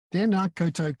Tēnā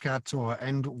koutou katoa,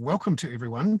 and welcome to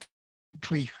everyone.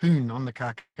 Cli Hoon on the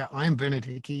Kaka. I am Bernard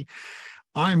Hickey.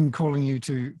 I'm calling you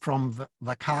from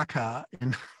the Kaka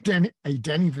in a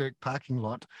Dannevirke parking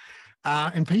lot.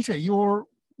 And Peter, you're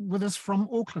with us from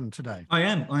Auckland today. I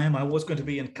am. I was going to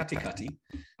be in Katikati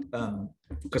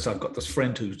because I've got this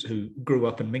friend who grew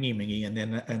up in Mingi and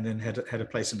then had a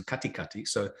place in Katikati.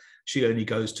 So she only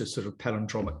goes to sort of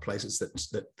palindromic places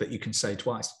that you can say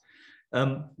twice.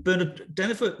 Bernard,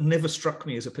 Dannevirke never struck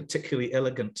me as a particularly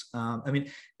elegant.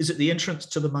 Is it the entrance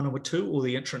to the Manawatu or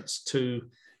the entrance to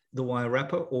the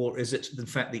Wairarapa, or is it in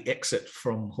fact the exit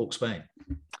from Hawke's Bay?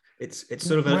 It's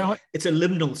sort of it's a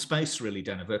liminal space, really,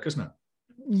 Dannevirke, isn't it?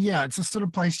 Yeah, it's a sort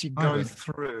of place you go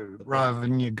through rather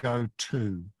than you go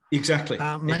to. Exactly.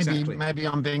 Maybe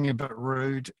I'm being a bit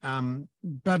rude,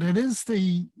 but it is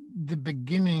the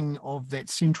beginning of that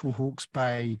central Hawke's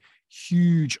Bay,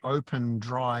 huge, open,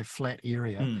 dry, flat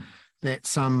area that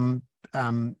some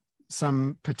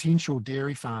potential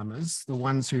dairy farmers, the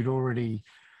ones who'd already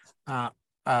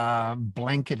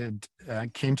blanketed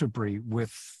Canterbury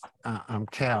with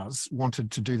cows, wanted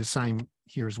to do the same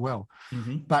here as well.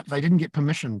 Mm-hmm. But they didn't get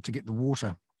permission to get the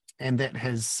water, and that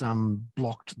has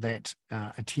blocked that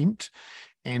attempt.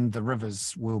 And the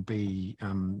rivers will be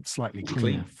slightly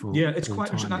cleaner. It's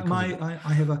quite interesting.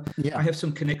 I have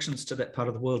some connections to that part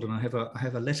of the world, and I have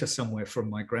a letter somewhere from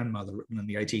my grandmother written in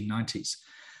the 1890s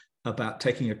about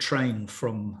taking a train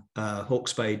from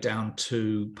Hawke's Bay down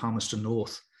to Palmerston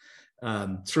North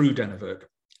through Dannevirke,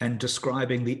 and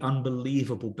describing the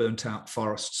unbelievable burnt out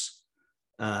forests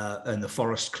and the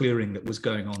forest clearing that was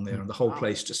going on there, and the whole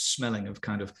place just smelling of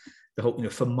kind of the whole,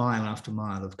 for mile after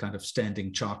mile of kind of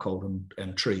standing charcoal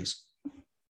and trees.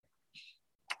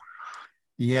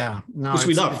 Yeah, no, which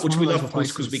we love, of course,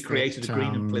 because we created a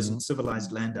green and pleasant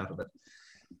civilized land out of it.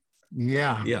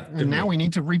 Yeah. And now we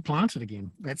need to replant it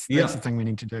again. That's the thing we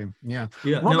need to do. Yeah.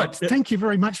 Robert, thank you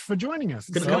very much for joining us.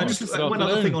 One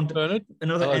other thing on Bernard.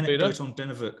 Another anecdote on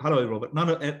Dannevirke. Hello, Robert.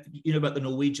 You know about the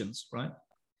Norwegians, right?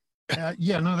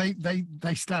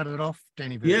 They started off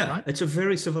Dannevirke, right? It's a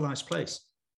very civilized place.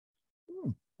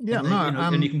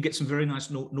 And you can get some very nice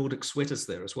Nordic sweaters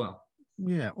there as well.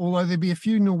 Yeah, although there'd be a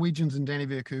few Norwegians in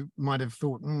Dannevirke who might have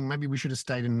thought, maybe we should have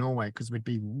stayed in Norway because we'd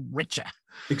be richer.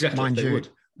 Exactly, they would.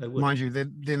 Mind you,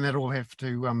 then they'd all have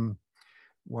to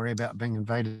worry about being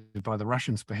invaded by the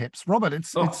Russians, perhaps. Robert,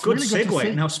 it's good really segue. Good to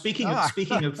see. Now,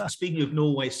 speaking of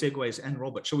Norway segues and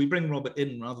Robert, shall we bring Robert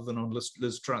in rather than on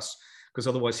Liz Truss? Because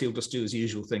otherwise he'll just do his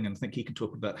usual thing and think he can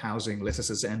talk about housing,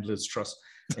 lettuces, and Liz Truss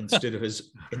instead of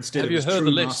his Have you heard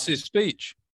the lettuces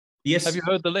speech? Yes. Have you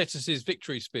heard the lettuces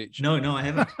victory speech? No, I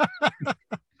haven't.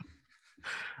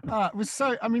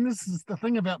 This is the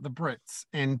thing about the Brits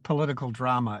and political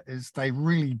drama, is they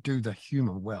really do the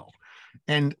humor well.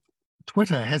 And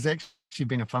Twitter has actually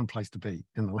been a fun place to be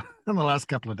in the last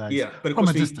couple of days. Yeah, but of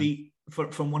course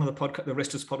from one of the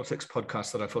Rest is Politics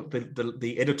podcasts that I thought,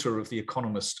 the editor of The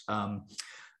Economist,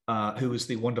 who was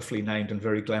the wonderfully named and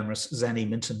very glamorous Zanny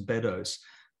Minton Beddoes,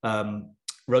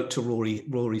 wrote to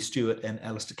Rory Stewart and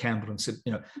Alistair Campbell and said,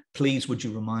 please would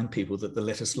you remind people that the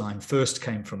lettuce line first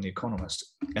came from The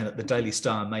Economist, and that the Daily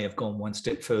Star may have gone one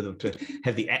step further to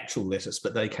have the actual lettuce,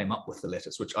 but they came up with the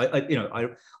lettuce, which I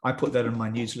put that in my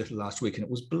newsletter last week, and it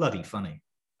was bloody funny.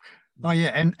 Oh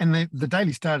yeah, and the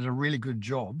Daily Star did a really good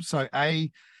job. So the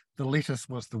lettuce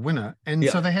was the winner, and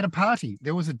so they had a party.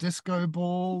 There was a disco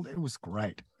ball. It was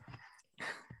great.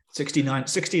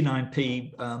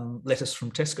 69p lettuce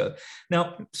from Tesco.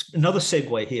 Now, another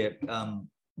segue here,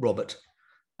 Robert.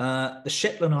 The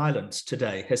Shetland Islands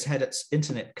today has had its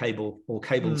internet cable or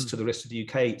cables to the rest of the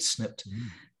UK snipped.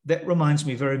 That reminds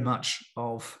me very much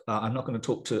of, I'm not going to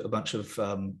talk to a bunch of,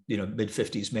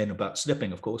 mid-50s men about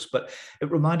snipping, of course, but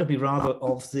it reminded me rather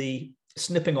of the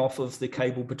snipping off of the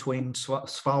cable between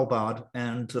Svalbard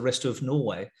and the rest of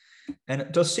Norway. And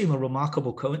it does seem a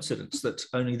remarkable coincidence that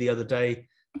only the other day,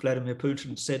 Vladimir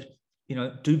Putin said,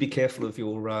 do be careful of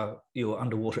your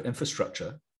underwater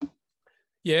infrastructure.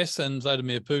 Yes, and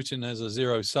Vladimir Putin has a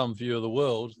zero-sum view of the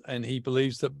world, and he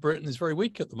believes that Britain is very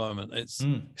weak at the moment. It's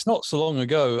not so long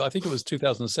ago, I think it was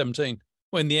 2017,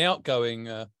 when the outgoing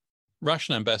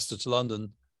Russian ambassador to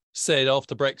London said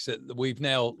after Brexit that we've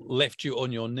now left you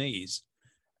on your knees.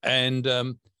 And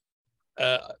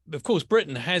of course,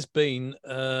 Britain has been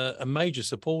a major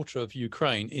supporter of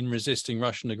Ukraine in resisting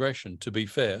Russian aggression, to be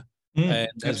fair, and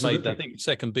has made, I think,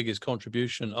 second biggest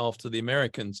contribution after the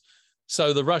Americans.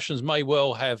 So the Russians may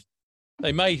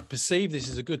perceive this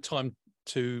is a good time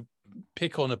to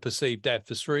pick on a perceived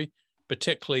adversary,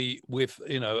 particularly with,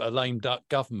 a lame duck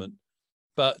government.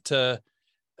 But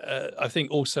I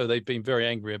think also they've been very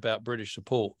angry about British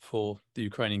support for the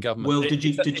Ukrainian government. Well,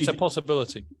 it's a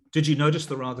possibility. Did you notice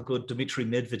the rather good Dmitry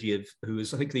Medvedev, who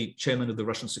is, I think, the chairman of the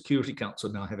Russian Security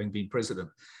Council now, having been president,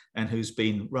 and who's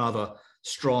been rather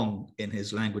strong in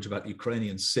his language about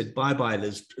Ukrainians, said, "Bye-bye,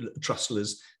 Liz, trust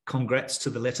Liz, congrats to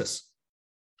the lettuce."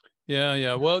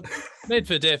 Yeah. Well,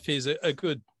 Medvedev is a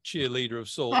good cheerleader of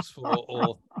sorts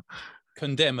or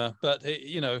condemner, but,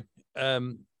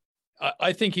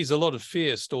 I think he's a lot of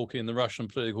fear stalking the Russian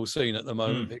political scene at the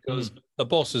moment because the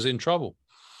boss is in trouble.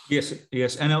 Yes.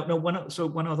 And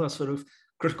one other sort of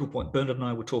critical point Bernard and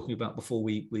I were talking about before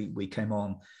we came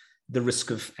on, the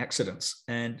risk of accidents.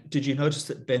 And did you notice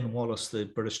that Ben Wallace, the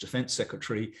British Defence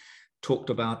Secretary, talked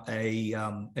about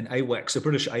an AWACS, a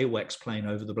British AWACS plane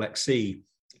over the Black Sea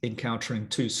encountering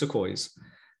 2 Sukhois,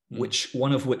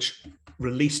 one of which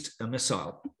released a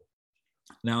missile.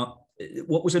 Now,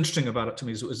 what was interesting about it to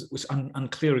me is it was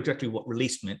unclear exactly what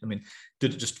released meant. I mean,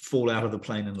 did it just fall out of the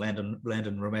plane and land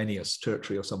in Romania's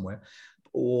territory or somewhere?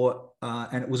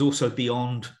 And it was also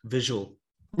beyond visual.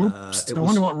 Oops. I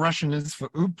wonder what Russian is for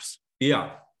oops.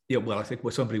 Yeah. Well, I think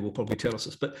somebody will probably tell us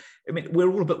this. But I mean, we're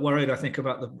all a bit worried, I think,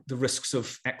 about the risks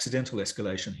of accidental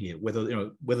escalation here. Whether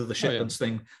the Shetlands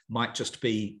thing might just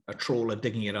be a trawler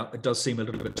digging it up. It does seem a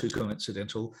little bit too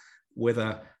coincidental.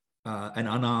 Whether an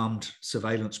unarmed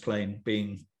surveillance plane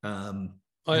being having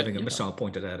a missile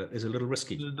pointed at it is a little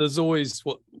risky. There's always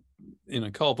what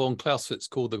Karl von Clausewitz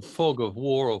called the fog of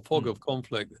war or fog of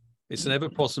conflict. It's an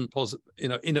ever-present,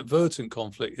 inadvertent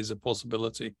conflict is a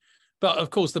possibility. But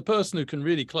of course, the person who can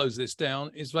really close this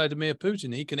down is Vladimir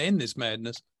Putin. He can end this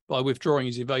madness by withdrawing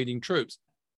his invading troops.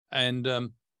 And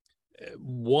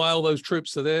while those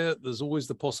troops are there, there's always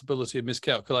the possibility of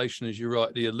miscalculation, as you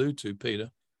rightly allude to, Peter.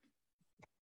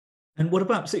 And what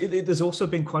about, there's also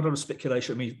been quite a lot of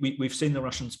speculation. I mean, we've seen the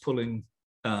Russians pulling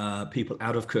people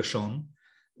out of Kherson.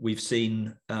 We've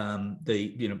seen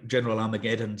General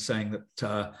Armageddon saying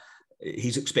that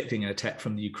he's expecting an attack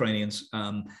from the Ukrainians.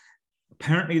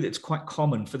 Apparently, it's quite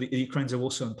common for the Ukrainians have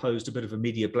also imposed a bit of a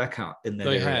media blackout in that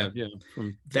area. They have, yeah.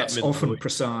 That's often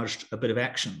presaged a bit of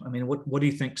action. I mean, what do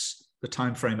you think's the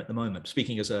time frame at the moment?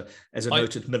 Speaking as a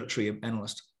noted military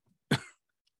analyst.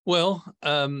 Well,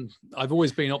 I've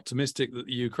always been optimistic that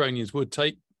the Ukrainians would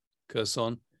take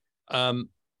Kherson.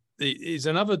 Is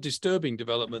another disturbing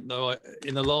development, though.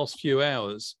 In the last few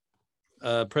hours,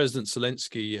 President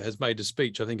Zelensky has made a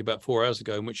speech, I think about 4 hours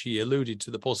ago, in which he alluded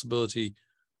to the possibility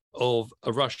of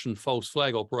a Russian false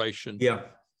flag operation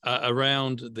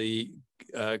around the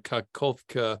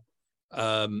Kakhovka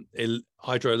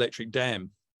hydroelectric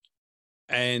dam.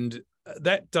 And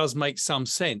that does make some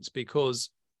sense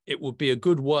because it would be a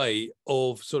good way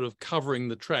of sort of covering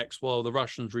the tracks while the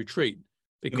Russians retreat.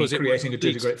 Because creating a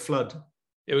great flood.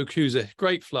 It would cause a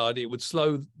great flood. It would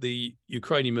slow the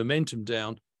Ukrainian momentum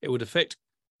down. It would affect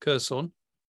Kherson.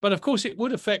 But of course, it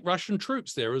would affect Russian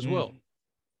troops there as well.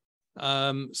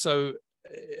 But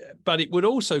it would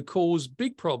also cause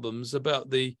big problems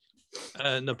about the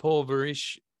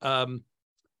Zaporizhzhia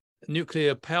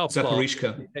nuclear power plant.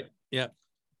 Zaporizhzhia. Yeah,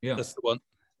 that's the one.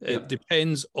 It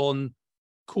depends on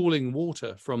cooling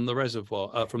water from the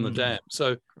reservoir, from the dam.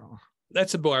 So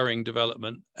that's a worrying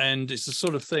development. And it's the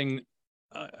sort of thing,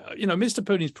 Mr.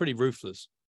 Putin's pretty ruthless.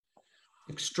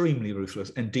 Extremely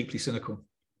ruthless and deeply cynical.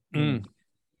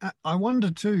 I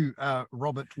wonder too,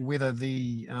 Robert, whether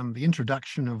the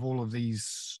introduction of all of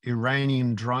these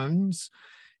Iranian drones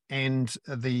and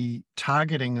the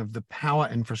targeting of the power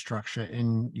infrastructure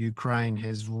in Ukraine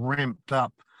has ramped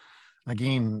up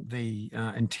again the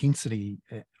intensity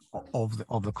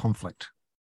of the conflict.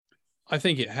 I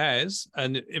think it has,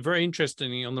 and very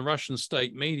interestingly, on the Russian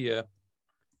state media,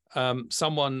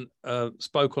 someone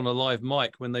spoke on a live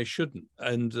mic when they shouldn't,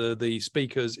 and the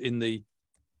speakers in the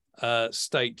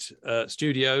state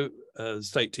studio,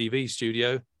 state TV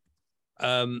studio,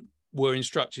 were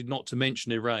instructed not to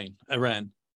mention Iran,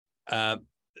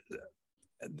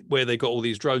 where they got all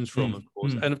these drones from, of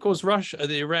course. And of course,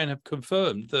 Iran have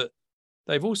confirmed that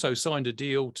they've also signed a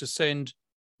deal to send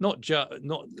not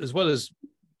as well as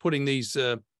putting these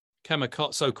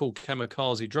so-called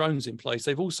kamikaze drones in place.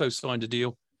 They've also signed a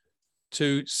deal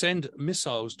to send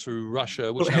missiles to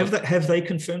Russia. Which have they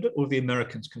confirmed it, or have the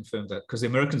Americans confirmed that? Because the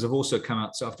Americans have also come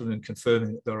out this afternoon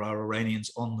confirming that there are Iranians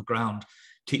on the ground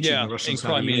teaching the Russians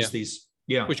how to use these.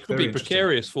 Yeah, which could be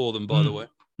precarious for them, by the way.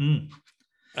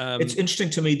 It's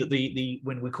interesting to me that the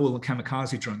when we call them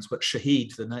kamikaze drones, but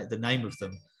Shaheed, the name of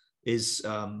them, is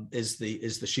the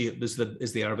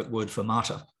Arabic word for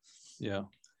martyr. Yeah.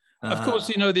 Of course,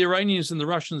 the Iranians and the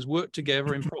Russians worked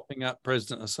together in propping up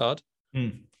President Assad.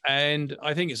 And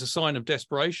I think it's a sign of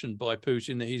desperation by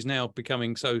Putin that he's now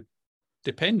becoming so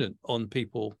dependent on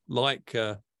people like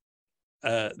the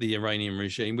Iranian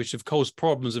regime, which have caused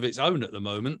problems of its own at the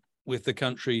moment with the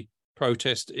country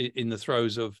protest in the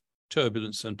throes of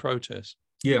turbulence and protest.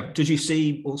 Yeah. Did you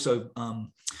see also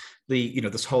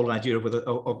this whole idea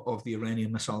of the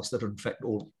Iranian missiles that are in fact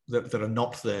that are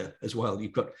not there as well?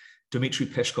 You've got Dmitry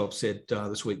Peskov said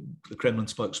this week, the Kremlin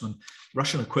spokesman,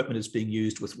 Russian equipment is being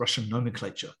used with Russian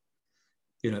nomenclature.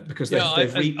 Because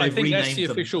they've renamed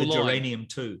them the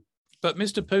Uranium-2. But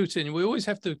Mr. Putin, we always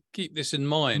have to keep this in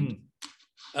mind.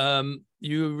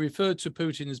 You referred to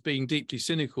Putin as being deeply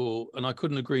cynical, and I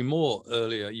couldn't agree more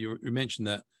earlier. You mentioned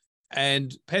that.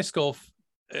 And Peskov,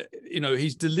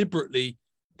 he's deliberately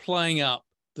playing up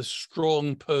the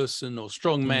strong person or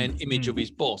strong man image of his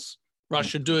boss.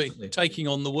 Russia taking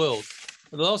on the world.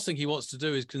 And the last thing he wants to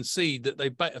do is concede that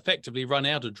they've effectively run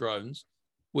out of drones,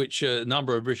 which a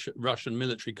number of Russian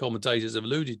military commentators have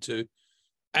alluded to,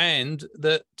 and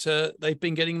that they've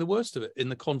been getting the worst of it in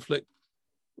the conflict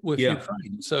with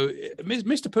Ukraine. So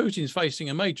Mr. Putin's facing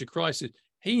a major crisis.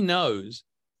 He knows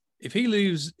if he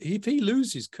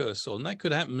loses Kherson, that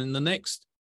could happen in the next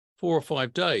 4 or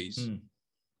 5 days.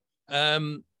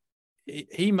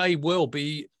 He may well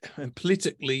be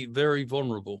politically very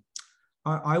vulnerable.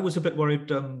 I was a bit worried,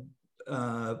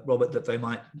 Robert, that they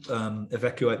might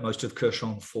evacuate most of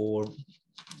Kherson for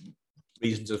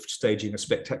reasons of staging a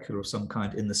spectacular of some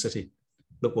kind in the city.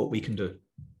 Look what we can do.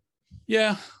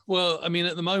 Yeah, well, I mean,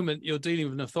 at the moment, you're dealing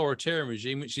with an authoritarian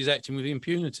regime which is acting with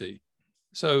impunity.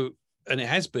 So, and it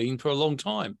has been for a long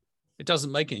time. It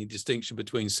doesn't make any distinction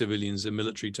between civilians and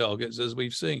military targets, as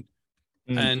we've seen.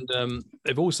 And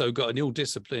they've also got an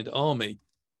ill-disciplined army,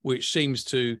 which seems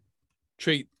to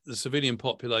treat the civilian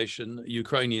population,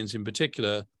 Ukrainians in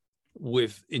particular,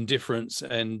 with indifference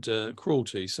and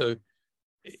cruelty. So,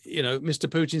 Mr.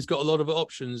 Putin's got a lot of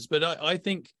options, but I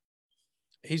think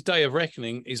his day of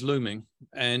reckoning is looming.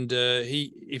 And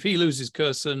if he loses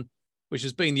Kherson, which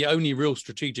has been the only real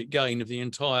strategic gain of the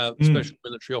entire special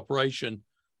military operation,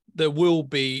 there will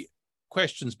be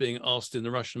questions being asked in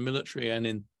the Russian military and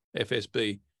in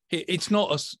FSB. It's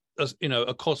not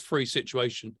a cost-free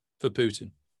situation for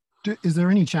Putin. Is there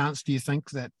any chance, do you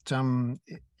think, that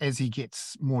as he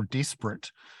gets more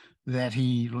desperate, that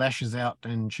he lashes out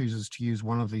and chooses to use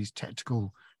one of these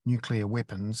tactical nuclear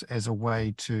weapons as a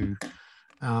way to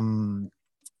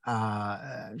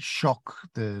shock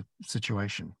the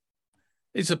situation?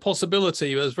 It's a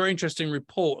possibility. There's a very interesting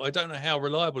report. I don't know how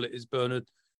reliable it is, Bernard,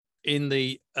 in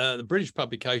the British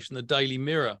publication, the Daily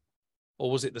Mirror, or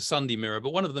was it the Sunday Mirror?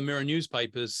 But one of the Mirror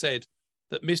newspapers said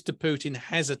that Mr. Putin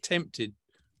has attempted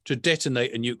to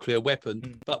detonate a nuclear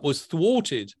weapon, but was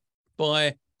thwarted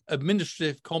by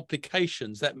administrative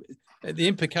complications. That the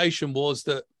implication was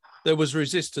that there was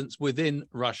resistance within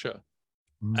Russia.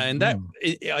 And that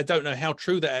I don't know how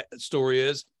true that story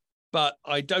is, but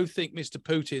I don't think Mr.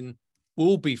 Putin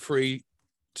will be free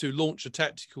to launch a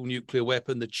tactical nuclear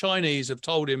weapon. The Chinese have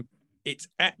told him it's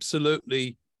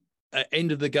absolutely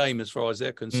end of the game as far as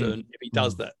they're concerned if he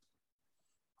does that.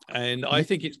 And I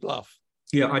think it's bluff.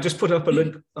 Yeah, I just put up a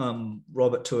link,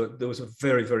 Robert, to there was a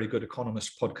very, very good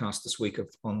Economist podcast this week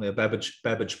on the Babbage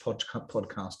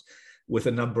podcast with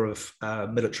a number of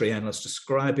military analysts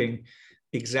describing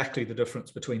exactly the difference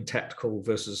between tactical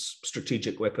versus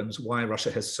strategic weapons, why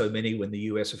Russia has so many when the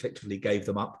US effectively gave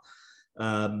them up,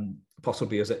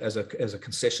 possibly as a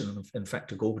concession, in fact,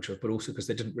 to Gorbachev, but also because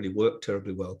they didn't really work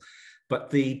terribly well. But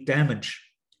the damage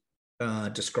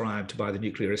described by the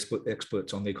nuclear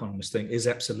experts on the Economist thing is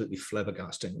absolutely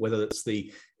flabbergasting, whether it's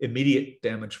the immediate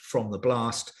damage from the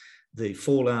blast, the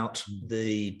fallout,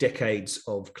 the decades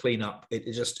of cleanup.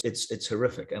 It's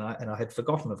horrific. And I had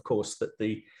forgotten, of course, that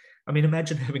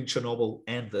imagine having Chernobyl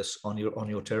and this on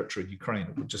your territory in Ukraine.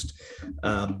 It would just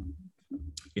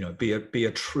be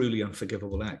a truly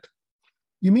unforgivable act.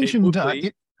 You mentioned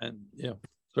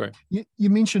Sorry. You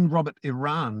mentioned, Robert,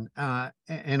 Iran,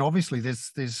 and obviously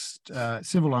there's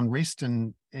civil unrest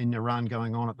in Iran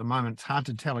going on at the moment. It's hard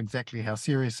to tell exactly how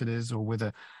serious it is or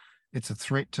whether it's a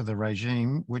threat to the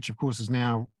regime, which of course is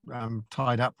now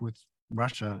tied up with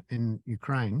Russia in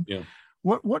Ukraine. Yeah.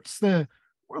 What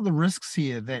are the risks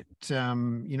here that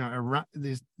Iran,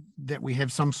 that we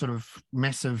have some sort of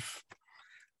massive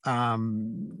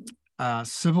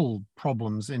civil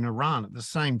problems in Iran at the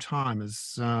same time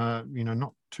as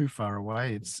not too far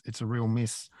away. It's a real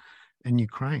mess in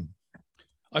Ukraine.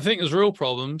 I think there's real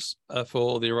problems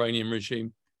for the Iranian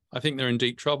regime. I think they're in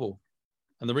deep trouble.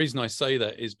 And the reason I say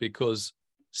that is because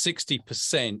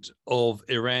 60% of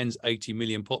Iran's 80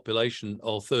 million population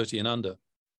are 30 and under.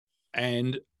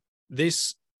 And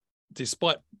this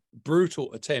despite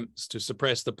brutal attempts to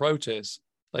suppress the protests,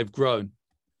 they've grown.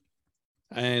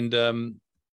 And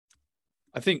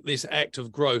I think this act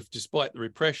of growth, despite the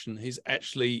repression, has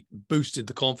actually boosted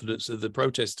the confidence of the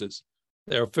protesters.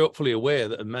 They're fully aware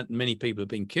that many people have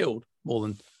been killed, more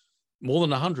than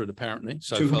 100 apparently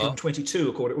so 222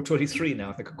 according, or 23 now,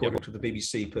 I think, according to the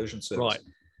BBC Persian service. Right.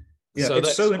 Yeah, so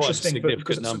it's so interesting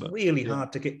because it's number. Really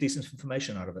hard to get decent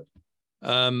information out of it.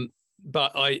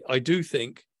 But I do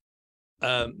think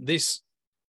this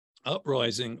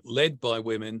uprising led by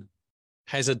women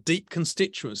has a deep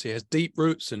constituency, has deep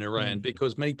roots in Iran,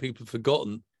 because many people have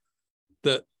forgotten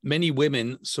that many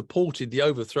women supported the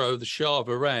overthrow of the Shah of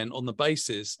Iran on the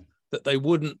basis that they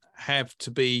wouldn't have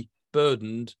to be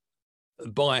burdened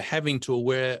by having to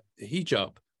wear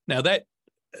hijab. Now that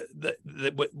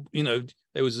you know,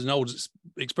 there was an old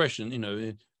expression, you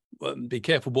know, be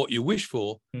careful what you wish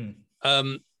for.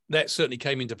 That certainly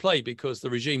came into play because the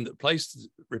regime that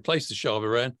replaced the Shah of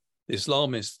Iran, the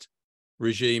Islamist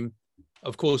regime,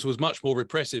 of course, was much more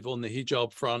repressive on the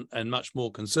hijab front and much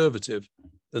more conservative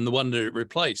than the one that it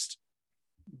replaced.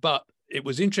 But it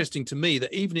was interesting to me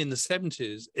that even in the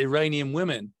 70s, Iranian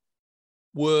women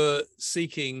were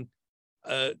seeking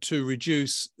to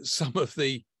reduce some of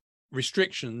the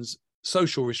restrictions,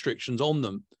 social restrictions on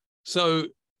them. So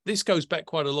this goes back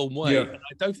quite a long way. And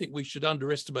I don't think we should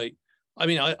underestimate. I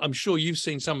mean, I'm sure you've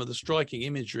seen some of the striking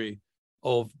imagery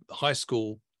of high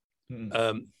school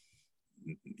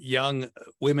young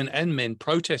women and men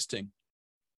protesting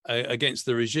against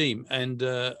the regime. And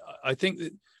I think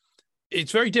that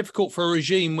it's very difficult for a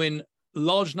regime when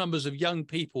large numbers of young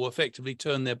people effectively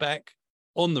turn their back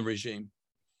on the regime.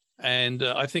 And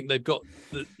I think they've got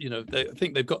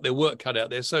they've got their work cut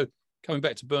out there. So coming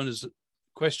back to Bernard's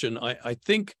question, I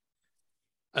think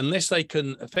unless they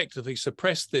can effectively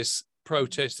suppress this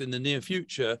protest in the near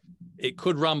future, it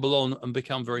could rumble on and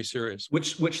become very serious.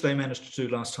 Which they managed to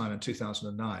do last time in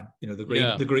 2009. You know, the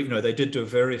green. You know, they did do a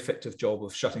very effective job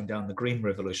of shutting down the Green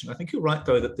Revolution. I think you're right,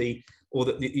 though, that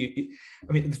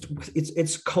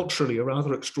it's culturally a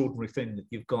rather extraordinary thing that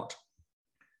you've got.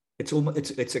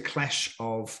 It's a clash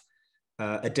of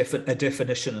a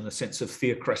definition and a sense of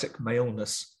theocratic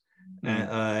maleness.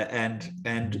 And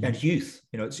youth,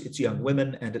 you know, it's young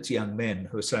women and it's young men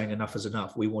who are saying enough is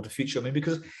enough. We want a future. I mean,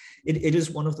 because it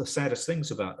is one of the saddest things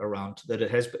about Iran that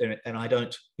it has been, and I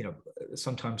don't, you know,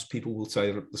 sometimes people will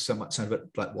say so much sound a bit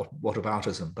like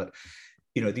whataboutism, but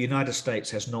you know, the United States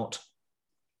has not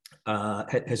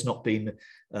been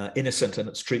innocent in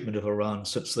its treatment of Iran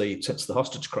since the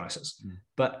hostage crisis.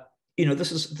 But you know,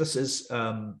 this is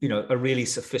you know, a really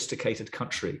sophisticated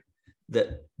country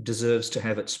that deserves to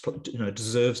have its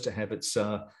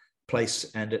place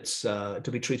and its to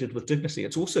be treated with dignity.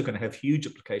 It's also going to have huge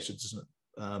implications, isn't it,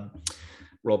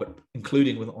 Robert,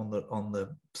 including on the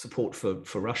support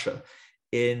for Russia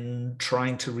in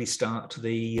trying to restart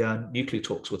the nuclear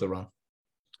talks with Iran.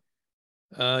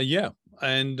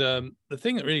 And the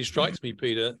thing that really strikes me,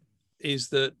 Peter, is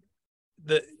that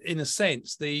in a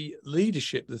sense the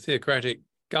leadership, the theocratic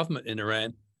government in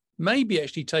Iran, may be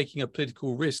actually taking a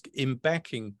political risk in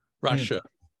backing Russia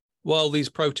while these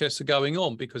protests are going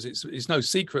on, because it's no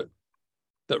secret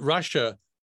that Russia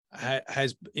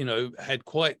has, you know, had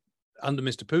quite, under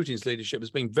Mr. Putin's leadership, has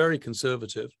been very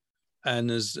conservative and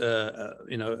has,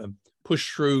 you know,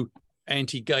 pushed through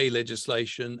anti-gay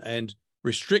legislation and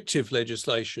restrictive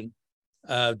legislation,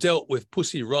 dealt with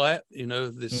Pussy Riot, you know,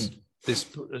 this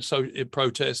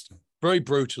protest very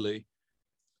brutally.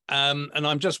 And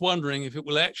I'm just wondering if it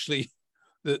will actually,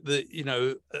 you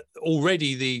know,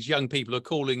 already these young people are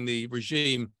calling the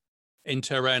regime in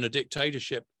Tehran a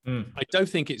dictatorship. I don't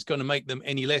think it's going to make them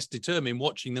any less determined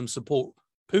watching them support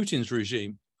Putin's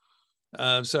regime.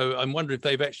 So I'm wondering if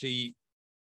they've actually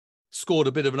scored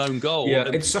a bit of an own goal. Yeah,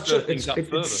 it's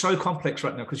so complex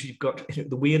right now because you've got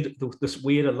this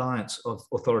weird alliance of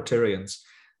authoritarians,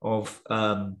 of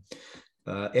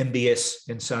MBS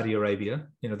in Saudi Arabia,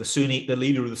 you know, the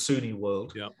leader of the Sunni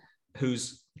world,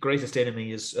 whose greatest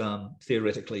enemy is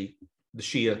theoretically the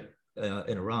Shia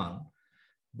in Iran.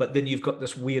 But then you've got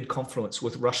this weird confluence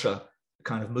with Russia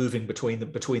kind of moving between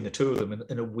the two of them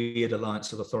in a weird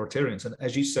alliance of authoritarians. And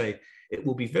as you say, it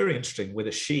will be very interesting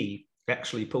whether Xi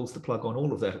actually pulls the plug on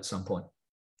all of that at some point.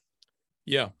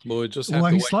 Yeah, well,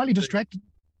 he's slightly distracted.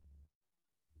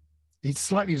 He's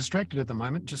slightly distracted at the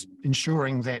moment, just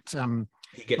ensuring that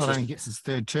he not only gets his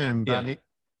third term,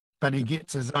 but he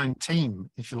gets his own team,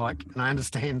 if you like. And I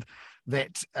understand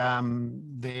that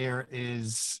there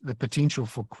is the potential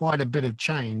for quite a bit of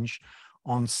change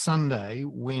on Sunday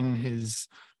when his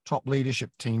top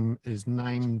leadership team is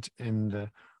named in the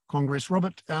Congress.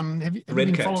 Robert, have you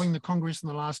been following the Congress in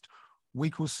the last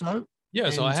week or so?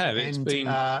 Yes, I have. It's been.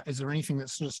 Is there anything that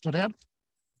sort of stood out?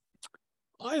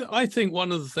 I think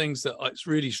one of the things that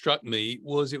really struck me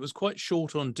was it was quite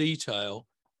short on detail.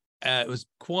 It was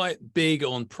quite big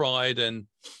on pride and,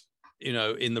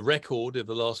 in the record of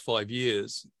the last 5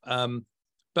 years.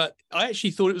 But I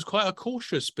actually thought it was quite a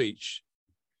cautious speech.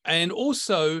 And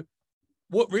also,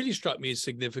 what really struck me as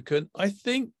significant, I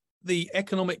think the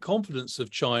economic confidence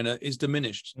of China is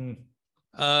diminished.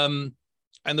 And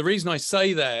the reason I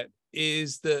say that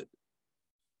is that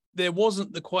there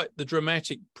wasn't quite the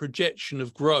dramatic projection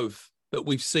of growth that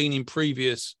we've seen in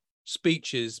previous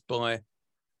speeches by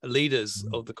leaders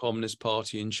of the Communist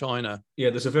Party in China. Yeah,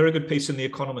 there's a very good piece in The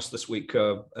Economist this week,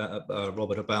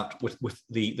 Robert, about with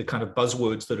the kind of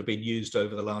buzzwords that have been used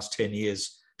over the last 10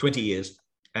 years, 20 years,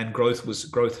 and growth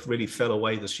really fell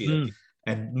away this year,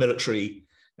 and military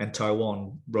and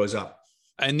Taiwan rose up.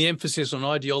 And the emphasis on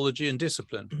ideology and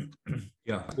discipline,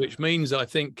 which means I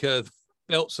think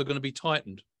belts are going to be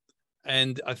tightened.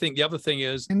 And I think the other thing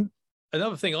is,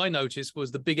 another thing I noticed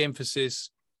was the big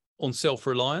emphasis on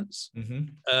self-reliance.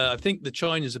 I think the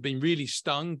Chinese have been really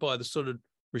stung by the sort of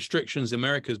restrictions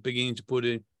America's beginning to put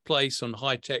in place on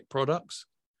high-tech products.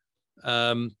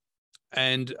 The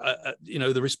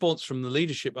response from the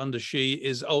leadership under Xi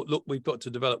is, oh, look, we've got to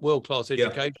develop world-class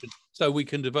education so we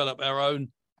can develop our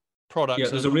own products. Yeah,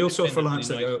 there's a real self-reliance.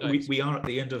 We are at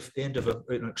the end of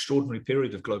an extraordinary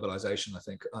period of globalization, I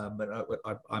think.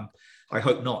 I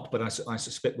hope not, but I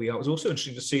suspect we are. It was also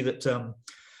interesting to see that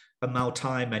a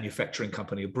Maotai manufacturing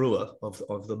company, a brewer of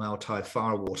the Maotai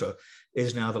firewater,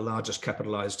 is now the largest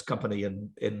capitalized company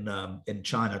in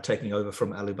China, taking over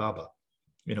from Alibaba,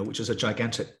 which is a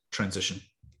gigantic transition.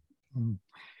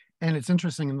 And it's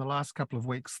interesting, in the last couple of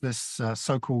weeks, this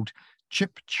so-called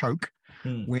chip choke,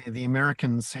 where the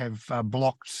Americans have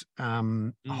blocked a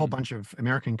whole bunch of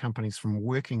American companies from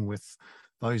working with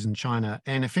those in China,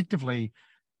 and effectively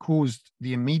caused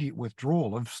the immediate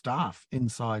withdrawal of staff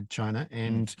inside China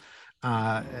and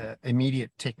immediate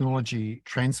technology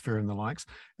transfer and the likes.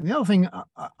 And the other thing,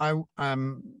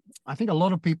 I think a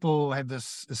lot of people have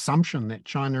this assumption that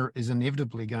China is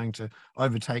inevitably going to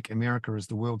overtake America as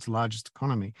the world's largest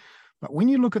economy. But when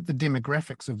you look at the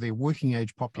demographics of their working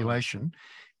age population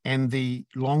and the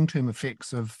long-term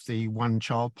effects of the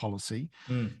one-child policy,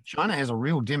 China has a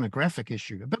real demographic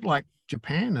issue, a bit like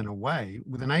Japan in a way,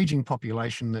 with an aging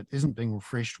population that isn't being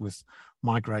refreshed with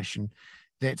migration,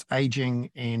 that's aging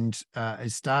and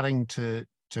is starting to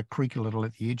creak a little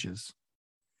at the edges.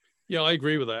 Yeah, I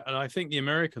agree with that. And I think the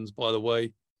Americans, by the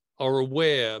way, are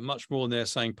aware, much more than they're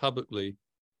saying publicly,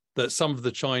 that some of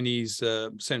the Chinese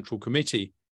Central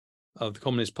Committee of the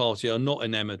Communist Party are not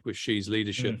enamored with Xi's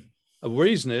leadership. A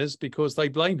reason is because they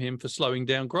blame him for slowing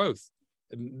down growth.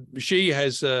 Xi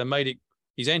has made it,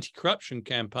 his anti-corruption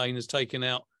campaign has taken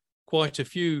out quite a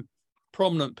few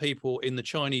prominent people in the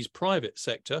Chinese private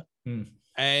sector,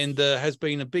 and has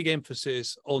been a big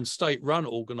emphasis on state-run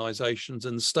organizations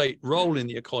and the state role in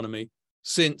the economy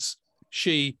since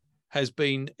Xi has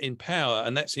been in power,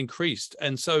 and that's increased.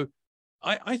 And so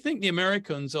I think the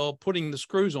Americans are putting the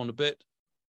screws on a bit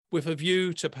with a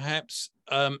view to perhaps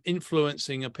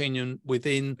influencing opinion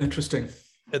within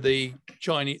the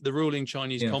ruling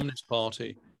Chinese Communist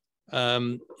Party.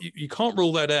 You can't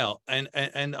rule that out, and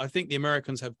I think the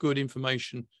Americans have good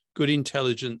information, good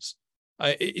intelligence.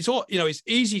 It's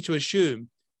easy to assume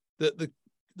that the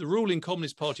ruling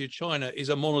Communist Party of China is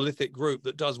a monolithic group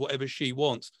that does whatever Xi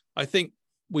wants. I think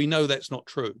we know that's not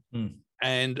true,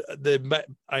 and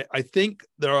I think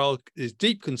there's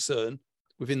deep concern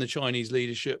within the Chinese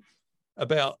leadership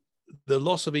about the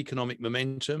loss of economic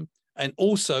momentum, and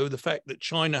also the fact that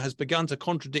China has begun to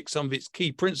contradict some of its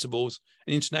key principles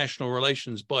in international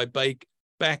relations by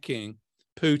backing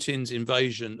Putin's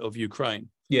invasion of Ukraine.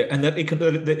 Yeah, and that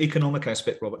economic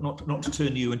aspect, Robert, not to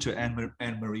turn you into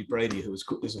Anne-Marie Brady, who is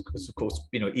of course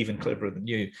even cleverer than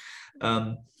you.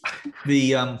 That's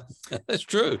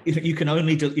true. You can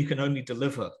only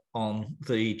deliver on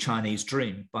the Chinese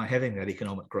dream by having that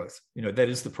economic growth. That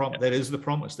is the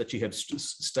promise, that you have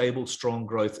stable, strong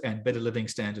growth and better living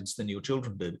standards than your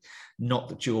children did. Not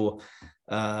that your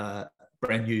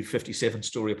brand new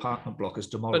 57-story apartment block is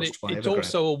demolished by Evergrande. It's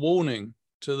also a warning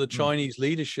to the Chinese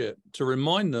leadership to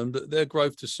remind them that their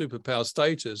growth to superpower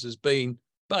status has been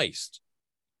based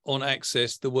on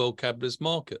access to the world capitalist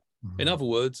market. In other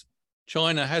words,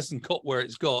 China hasn't got where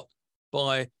it's got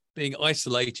by being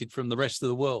isolated from the rest of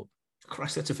the world.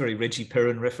 Christ, that's a very Reggie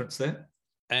Perrin reference there.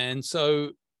 And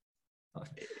so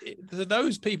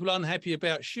those people unhappy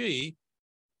about Xi,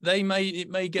 it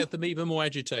may get them even more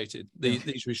agitated.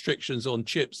 These restrictions on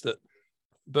chips that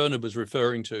Bernard was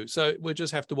referring to. So we'll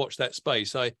just have to watch that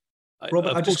space.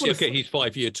 Robert, of course he'll get his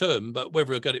 5-year term, but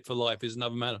whether he'll get it for life is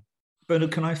another matter.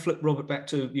 Bernard, can I flip Robert back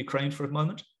to Ukraine for a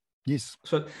moment? Yes.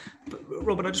 So,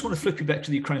 Robert, I just want to flip you back to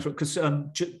the Ukraine because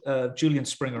Julian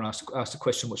Springer asked a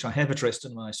question which I have addressed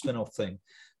in my spin-off thing,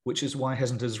 which is why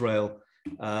hasn't Israel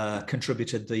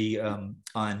contributed the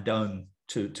Iron Dome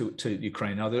to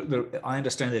Ukraine? Now, I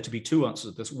understand there to be two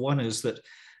answers to this. One is that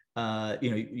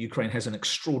Ukraine has an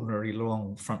extraordinarily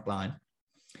long front line,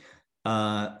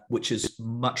 which is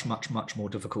much, much, much more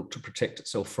difficult to protect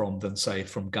itself from than, say,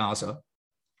 from Gaza.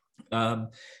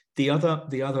 The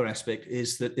other aspect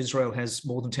is that Israel has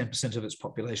more than 10% of its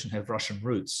population have Russian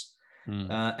roots,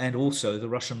 and also the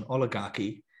Russian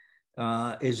oligarchy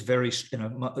is very,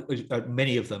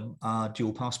 many of them are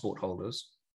dual passport holders,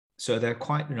 so they're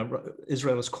quite,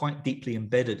 Israel is quite deeply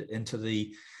embedded into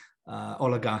the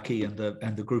oligarchy and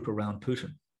the group around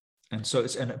Putin, and so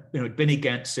Benny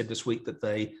Gantz said this week that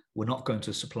they were not going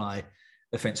to supply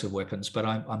offensive weapons, but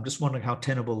I'm just wondering how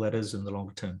tenable that is in the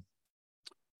longer term.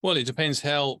 Well, it depends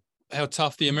how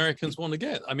tough the Americans want to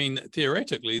get. I mean,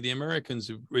 theoretically, the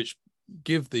Americans, which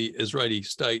give the Israeli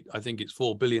state, I think it's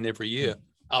 $4 billion every year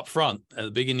up front at the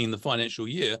beginning of the financial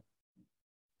year.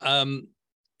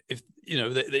 If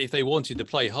they wanted to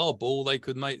play hardball, they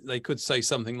could say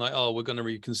something like, "Oh, we're going to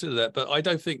reconsider that." But I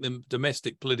don't think the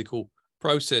domestic political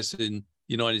process in the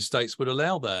United States would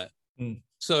allow that.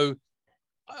 So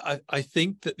I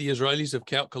think that the Israelis have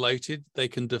calculated they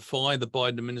can defy the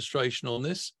Biden administration on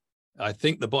this. I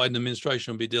think the Biden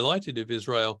administration would be delighted if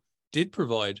Israel did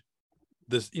provide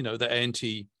this, the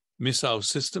anti-missile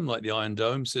system like the Iron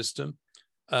Dome system,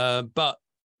 but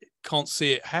can't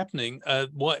see it happening.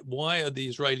 Why are the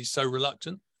Israelis so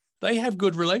reluctant? They have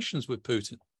good relations with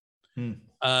Putin.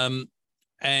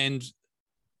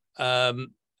 I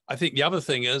think the other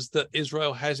thing is that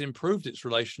Israel has improved its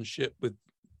relationship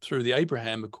through the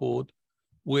Abraham Accord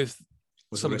with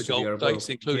some of the Gulf states,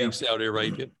 including Saudi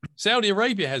Arabia. Saudi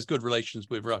Arabia has good relations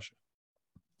with Russia.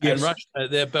 Yes. And Russia,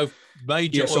 they're both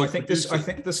major. So I think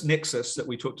this nexus that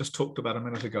we just talked about a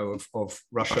minute ago of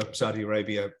Russia, Saudi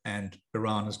Arabia, and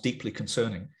Iran is deeply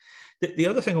concerning. The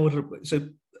other thing I wanted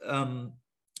to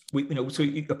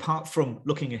apart from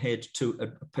looking ahead to a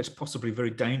possibly very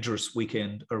dangerous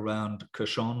weekend around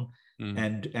Kherson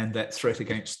and that threat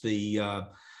against the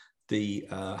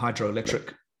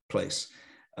hydroelectric place,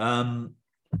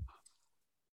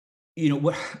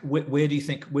 where do you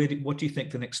think what do you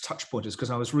think the next touch point is?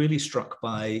 Because I was really struck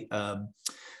by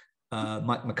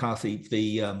Mike McCarthy,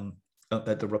 the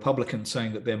Republican,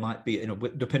 saying that there might be,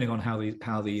 depending on how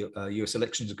the U.S.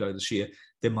 elections go this year,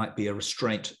 there might be a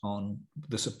restraint on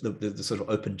the sort of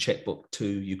open checkbook to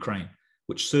Ukraine,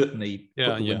 which certainly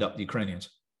put the wind up the Ukrainians.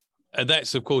 And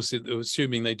that's, of course,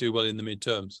 assuming they do well in the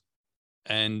midterms.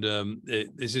 And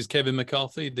this is Kevin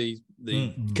McCarthy,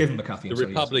 Kevin McCarthy, the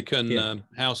Republican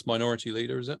House Minority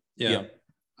Leader, is it? Yeah.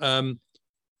 I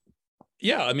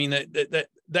mean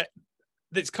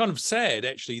that's kind of sad,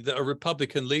 actually, that a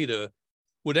Republican leader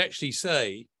would actually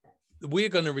say we're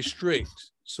going to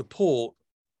restrict support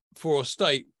for a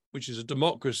state which is a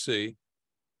democracy.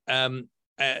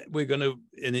 We're going to,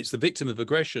 and it's the victim of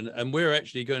aggression, and we're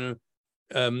actually going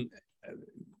to.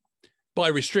 By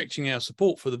restricting our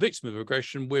support for the victim of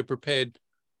aggression, we're prepared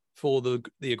for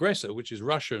the aggressor, which is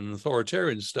Russia, an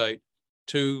authoritarian state,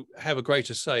 to have a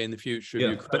greater say in the future of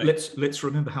Ukraine. But let's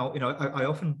remember how, I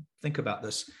often think about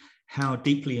this, how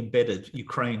deeply embedded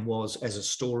Ukraine was as a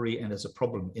story and as a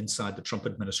problem inside the Trump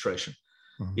administration.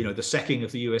 The sacking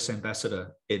of the US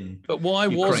ambassador in But why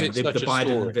Ukraine, was it such the Biden a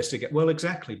story? investigation? Well,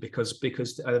 exactly, because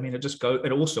I mean, it just goes,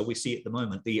 and also we see at the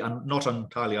moment the not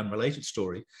entirely unrelated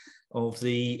story of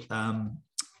the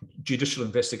judicial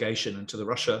investigation into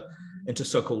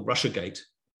so-called Russiagate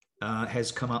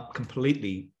has come up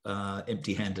completely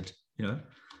empty-handed.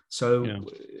 So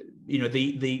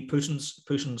the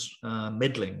Putin's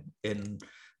meddling in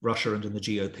Russia and in the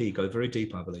GOP go very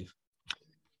deep, I believe.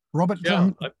 Robert,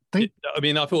 I thought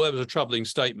that was a troubling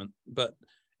statement, but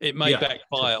it may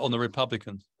backfire on the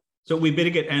Republicans. So we better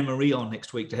get Anne-Marie on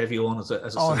next week to have you on as a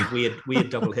sort of weird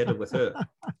double-header with her.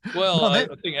 Well, I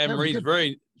think Anne-Marie's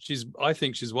I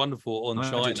think she's wonderful on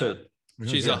China.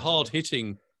 She's a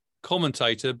hard-hitting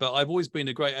commentator, but I've always been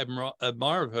a great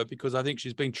admirer of her because I think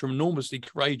she's been enormously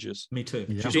courageous. Me too.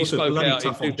 Yeah. She spoke out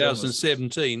in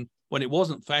 2017 when it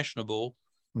wasn't fashionable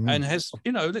and has,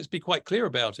 let's be quite clear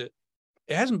about it.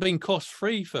 It hasn't been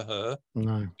cost-free for her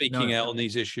speaking out on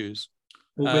these issues.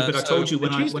 Well, but I told you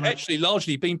when she's actually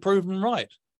largely been proven right.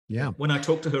 Yeah. When I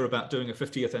talked to her about doing a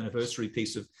 50th anniversary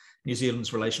piece of New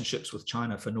Zealand's relationships with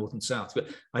China for North and South, but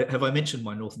have I mentioned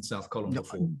my North and South column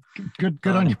before? Good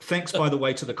on you. Thanks, by the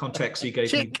way, to the contacts he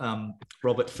gave me,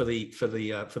 Robert, for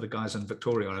the guys in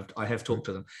Victoria. I have talked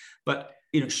to them, but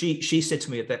she said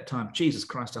to me at that time, Jesus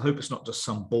Christ, I hope it's not just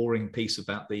some boring piece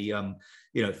about the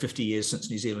 50 years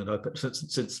since New Zealand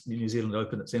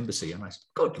opened its embassy. And I said,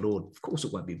 good Lord, of course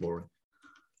it won't be boring.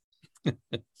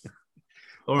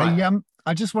 All right.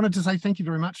 I just wanted to say thank you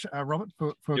very much, Robert,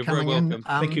 for You're coming very welcome. in.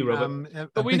 Thank you, Robert.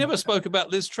 But we never spoke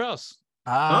about Liz Truss.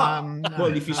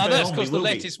 Well, if you stay that's on, because we the will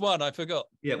lettuce one, I forgot.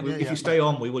 If you stay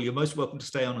on, we will. You're most welcome to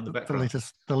stay on in the background.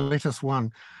 The lettuce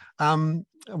one.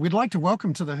 We'd like to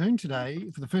welcome to the Hoon today,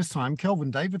 for the first time,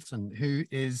 Kelvin Davidson, who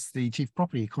is the Chief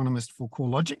Property Economist for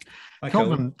CoreLogic. Hi,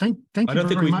 Kelvin, thank you very much. I don't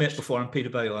think we've met before. I'm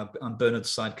Peter Bale. I'm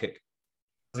Bernard's sidekick.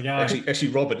 Actually,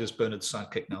 Robert is Bernard's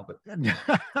sidekick now. But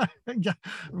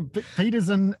Peter's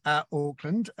in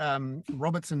Auckland,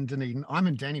 Robert's in Dunedin. I'm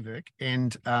in Dannevirke,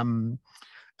 and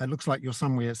it looks like you're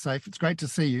somewhere safe. It's great to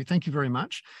see you. Thank you very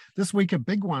much. This week, a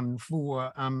big one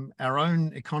for our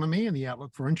own economy and the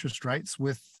outlook for interest rates,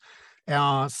 with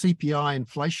our CPI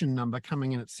inflation number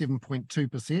coming in at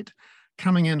 7.2%,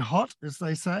 coming in hot, as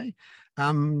they say,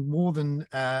 more than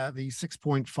the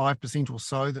 6.5% or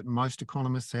so that most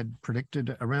economists had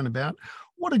predicted around about.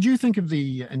 What did you think of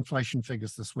the inflation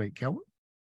figures this week, Kelvin?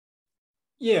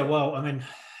 Yeah, well, I mean,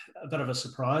 a bit of a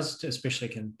surprise, especially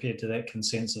compared to that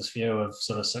consensus view of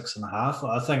sort of 6.5.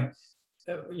 I think,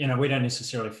 we don't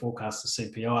necessarily forecast the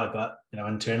CPI, but,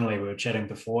 internally we were chatting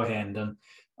beforehand, and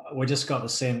we just got the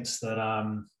sense that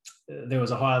there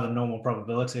was a higher than normal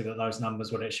probability that those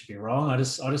numbers would actually be wrong. I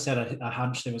just had a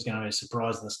hunch there was going to be a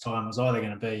surprise this time. It was either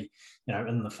going to be,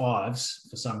 in the fives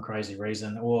for some crazy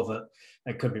reason, or that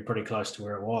it could be pretty close to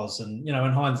where it was. And,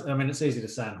 in hindsight, I mean, it's easy to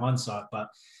say in hindsight, but,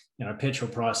 petrol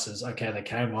prices, okay, they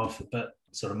came off a bit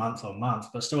sort of month on month,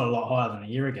 but still a lot higher than a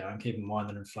year ago. And keep in mind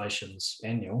that inflation's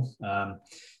annual.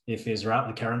 Airfares are up,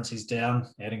 the currency's down,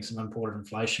 adding some imported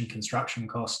inflation, construction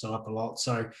costs still up a lot.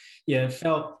 So, yeah, it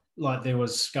felt like there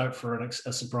was scope for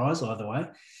a surprise either way.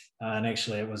 And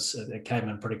actually it came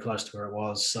in pretty close to where it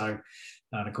was. So,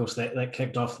 and of course that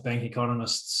kicked off the bank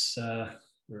economists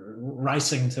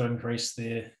racing to increase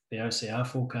the OCR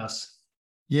forecasts.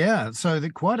 Yeah, so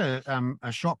quite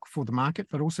a shock for the market,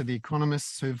 but also the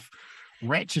economists who've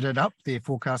ratcheted up their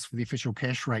forecast for the official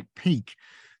cash rate peak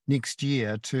next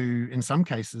year to, in some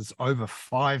cases, over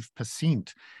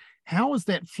 5%. How has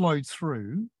that flowed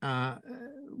through?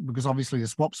 Because obviously the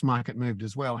swaps market moved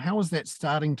as well. How is that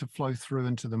starting to flow through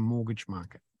into the mortgage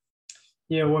market?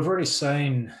 Yeah, we've already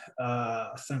seen,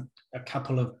 I think a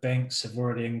couple of banks have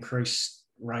already increased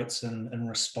rates in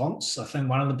response. I think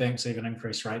one of the banks even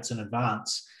increased rates in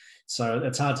advance. So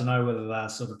it's hard to know whether they're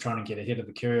sort of trying to get ahead of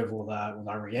the curve or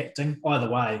they're reacting. Either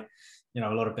way, a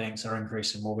lot of banks are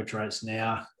increasing mortgage rates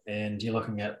now, and you're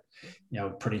looking at,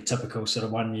 pretty typical sort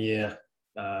of 1 year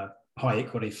high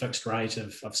equity fixed rate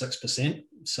of 6%.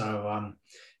 So,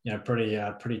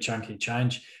 pretty chunky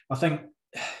change. I think,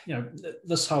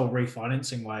 this whole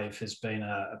refinancing wave has been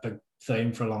a big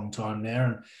theme for a long time now.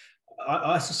 And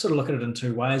I sort of look at it in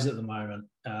two ways at the moment.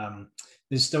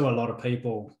 There's still a lot of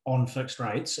people on fixed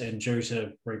rates and due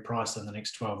to reprice in the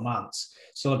next 12 months,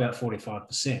 still about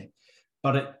 45%.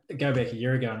 But go back a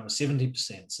year ago and it was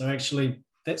 70%. So actually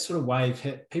that sort of wave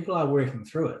hit, people are working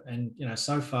through it. And,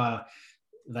 so far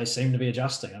they seem to be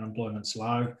adjusting. Unemployment's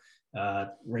low,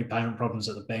 repayment problems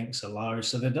at the banks are low.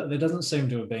 So there doesn't seem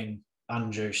to have been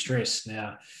undue stress.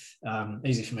 Now,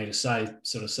 easy for me to say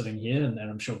sort of sitting here, and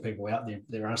I'm sure people out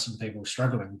there are some people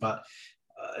struggling, but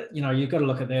you've got to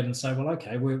look at that and say, well,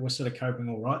 okay, we're sort of coping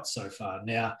all right so far.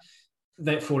 Now,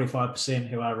 that 45%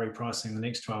 who are repricing the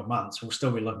next 12 months will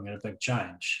still be looking at a big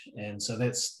change. And so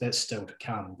that's still to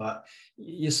come. But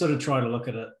you sort of try to look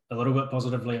at it a little bit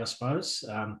positively, I suppose.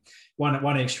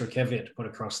 One extra caveat to put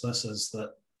across this is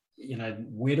that,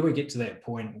 where do we get to that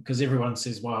point? Because everyone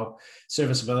says, well,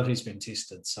 serviceability has been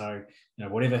tested. So,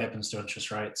 whatever happens to interest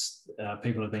rates,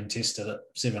 people have been tested at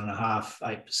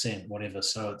 7.5%, 8%, whatever.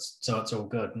 So it's all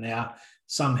good. Now,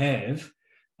 some have,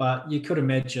 but you could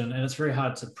imagine, and it's very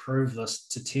hard to prove this,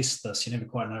 to test this. You never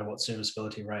quite know what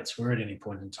serviceability rates were at any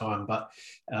point in time. But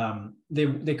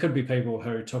there could be people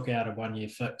who took out a 1 year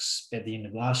fix at the end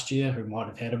of last year who might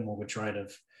have had a mortgage rate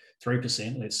of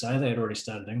 3%, let's say. They had already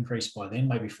started to increase by then,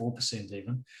 maybe 4%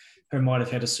 even, who might have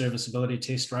had a serviceability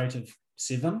test rate of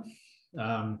 7%.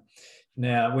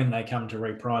 Now, when they come to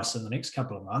reprice in the next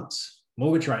couple of months,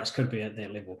 mortgage rates could be at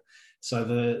that level. So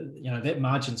that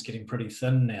margin's getting pretty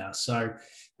thin now. So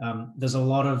there's a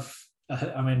lot of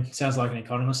I mean, sounds like an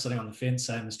economist sitting on the fence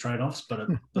saying there's trade-offs, but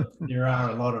there are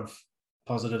a lot of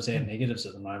positives and negatives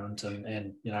at the moment,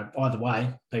 and either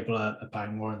way, people are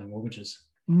paying more on their mortgages.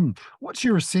 What's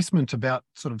your assessment about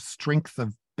sort of strength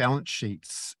of balance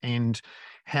sheets and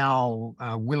how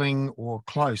willing or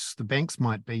close the banks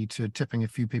might be to tipping a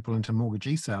few people into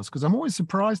mortgagee sales? Because I'm always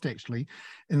surprised, actually,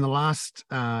 in the last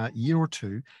year or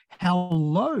two, how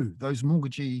low those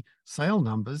mortgagee sale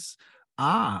numbers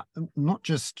are, not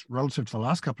just relative to the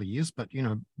last couple of years, but,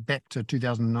 back to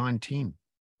 2009-10.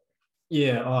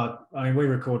 Yeah, I mean, we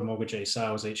record mortgagee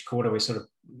sales each quarter. We sort of,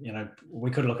 we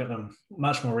could look at them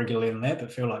much more regularly than that,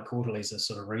 but feel like quarterly is a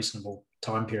sort of reasonable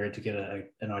time period to get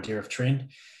an idea of trend.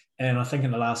 And I think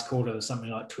in the last quarter, there's something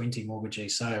like 20 mortgagee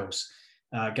sales.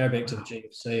 Go back to the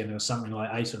GFC, and there was something like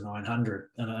 800 or 900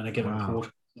 in a given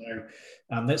quarter. So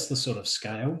that's the sort of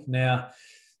scale. Now,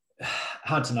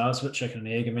 hard to know. It's a bit chicken and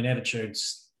egg. I mean,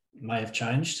 attitudes may have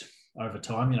changed over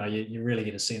time. You really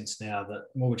get a sense now that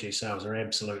mortgagee sales are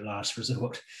absolute last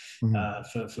resort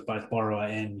for both borrower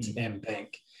and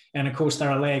bank. And of course,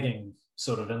 they're a lagging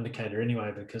sort of indicator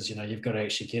anyway, because you've got to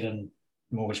actually get in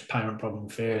mortgage payment problem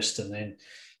first, and then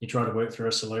you try to work through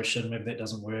a solution. Maybe that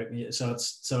doesn't work. So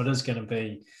it is going to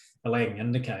be a lagging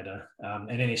indicator,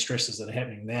 and any stresses that are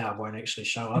happening now won't actually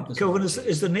show up. Kelvin,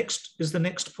 is the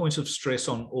next point of stress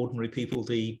on ordinary people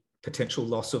the potential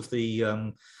loss of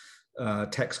the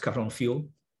tax cut on fuel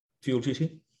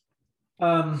duty?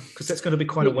 Because that's going to be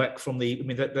quite a whack from the. I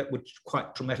mean, that would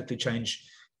quite dramatically change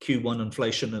Q1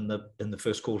 inflation in the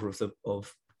first quarter of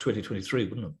 2023,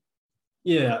 wouldn't it?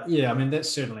 Yeah. I mean, that's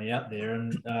certainly out there,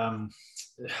 and I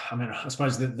mean, I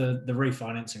suppose the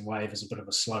refinancing wave is a bit of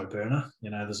a slow burner.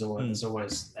 There's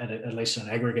always at least on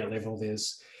an aggregate level,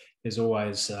 there's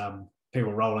always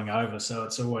people rolling over, so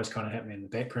it's always kind of happening in the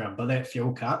background. But that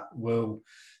fuel cut will,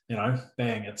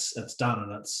 bang, it's done,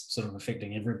 and it's sort of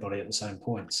affecting everybody at the same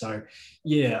point. So,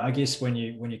 yeah, I guess when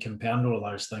you compound all of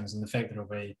those things, and the fact that it'll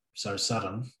be so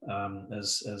sudden,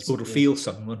 it'll feel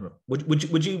sudden, wouldn't it? Would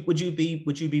you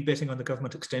be betting on the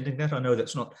government extending that? I know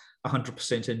that's not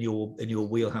 100% in your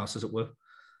wheelhouse, as it were.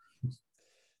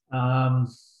 Well,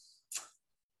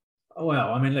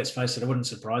 I mean, let's face it, it wouldn't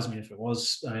surprise me if it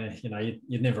was.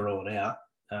 You'd never rule it out.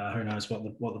 Who knows what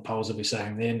the polls will be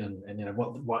saying then, and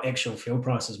what actual fuel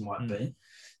prices might be.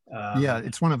 Yeah,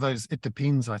 it's one of those. It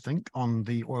depends, I think, on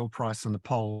the oil price and the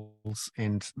polls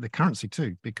and the currency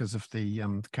too, because of the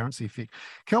currency effect.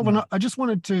 Kelvin, I just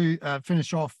wanted to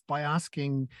finish off by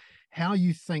asking how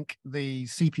you think the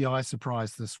CPI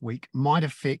surprise this week might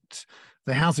affect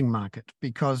the housing market,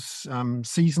 because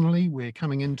seasonally we're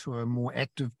coming into a more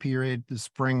active period, the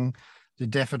spring. The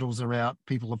daffodils are out,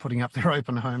 people are putting up their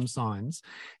open home signs.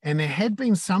 And there had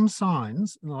been some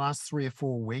signs in the last 3 or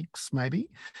 4 weeks, maybe,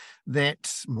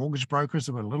 that mortgage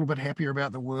brokers were a little bit happier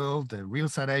about the world. The real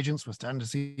estate agents were starting to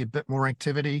see a bit more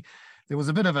activity. There was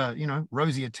a bit of a,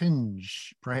 rosier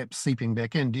tinge perhaps seeping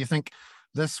back in. Do you think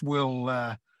this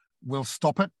will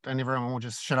stop it and everyone will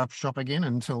just shut up shop again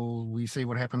until we see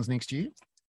what happens next year?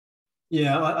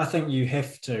 Yeah, I think you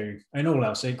have to, and all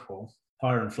else equal,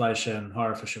 higher inflation,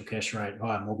 higher official cash rate,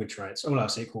 higher mortgage rates, all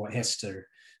else equal, it has to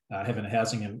have a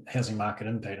housing market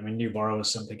impact. I mean, new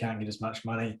borrowers simply can't get as much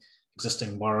money.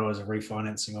 Existing borrowers are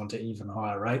refinancing onto even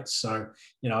higher rates. So,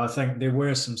 I think there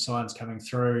were some signs coming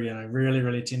through, really,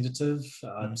 really tentative.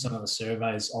 Some of the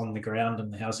surveys on the ground in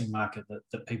the housing market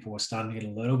that people were starting to get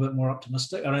a little bit more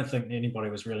optimistic. I don't think anybody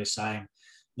was really saying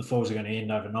the falls are going to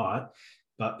end overnight.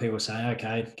 But people were saying,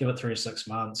 okay, give it 3 or 6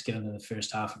 months, get into the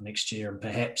first half of next year, and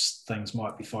perhaps things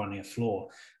might be finding a floor.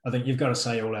 I think you've got to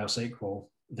say, all else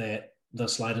equal, that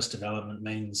this latest development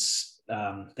means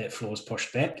that floor is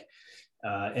pushed back,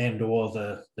 and or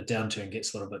the downturn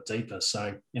gets a little bit deeper.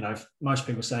 So, most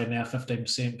people say now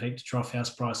 15% peak to trough house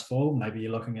price fall. Maybe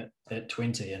you're looking at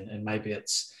 20, and maybe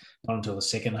it's not until the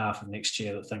second half of next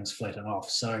year that things flatten off.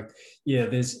 So, yeah,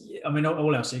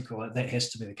 all else equal, that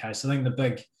has to be the case. I think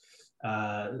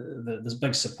there's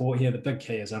big support here. The big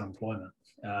key is unemployment.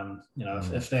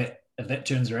 If that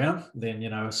turns around,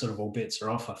 then sort of all bets are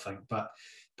off, I think. But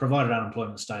provided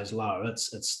unemployment stays low,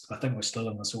 it's I think we're still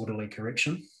in this orderly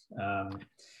correction.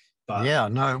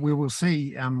 But we will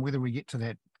see whether we get to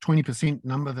that 20%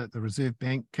 number that the Reserve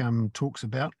Bank talks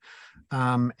about,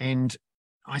 and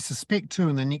I suspect too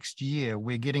in the next year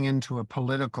we're getting into a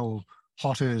political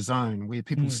hotter zone where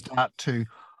people start to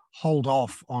hold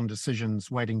off on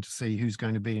decisions, waiting to see who's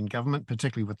going to be in government,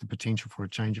 particularly with the potential for a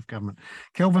change of government.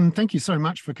 Kelvin, thank you so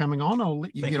much for coming on. I'll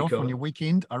let you get off on your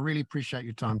weekend. I really appreciate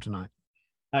your time tonight.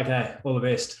 Okay, all the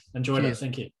best. Enjoyed it.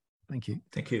 Thank you. Thank you.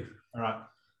 Thank you. All right.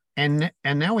 And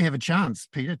now we have a chance,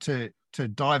 Peter, to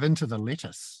dive into the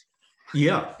lettuce.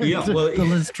 Yeah. Well, the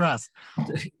Liz Truss.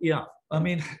 Yeah. I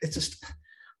mean, it's just.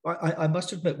 I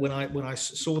must admit, when I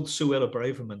saw Suella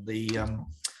Braverman,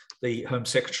 the Home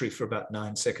Secretary, for about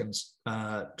 9 seconds,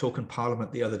 talk in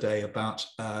Parliament the other day about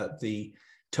the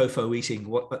tofu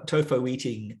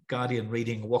eating, Guardian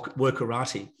reading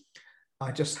workerati,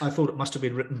 I thought it must have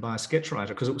been written by a sketch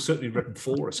writer, because it was certainly written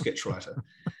for a sketch writer.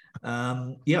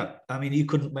 Yeah, I mean, you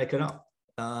couldn't make it up.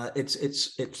 It's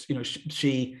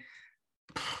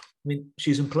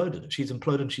she's imploded. She's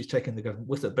imploded. She's taken the government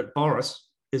with her. But Boris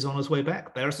is on his way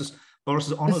back. Boris is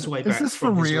on his way back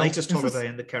from his latest holiday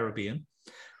in the Caribbean.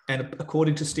 And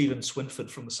according to Stephen Swinford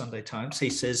from the Sunday Times,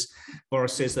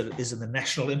 Boris says that it is in the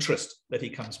national interest that he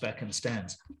comes back and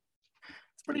stands.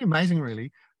 It's pretty amazing,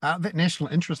 really. That national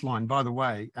interest line, by the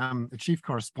way, the chief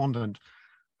correspondent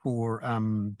for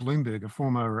Bloomberg, a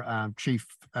former chief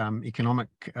economic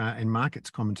and markets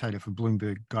commentator for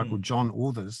Bloomberg, a guy called John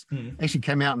Authers, actually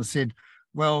came out and said,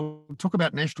 well, talk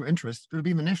about national interest. It'll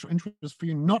be in the national interest for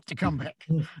you not to come back.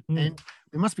 And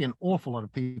there must be an awful lot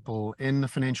of people in the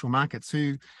financial markets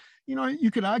who, you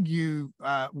could argue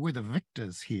were the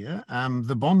victors here.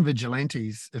 The bond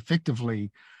vigilantes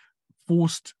effectively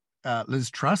forced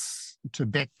Liz Truss to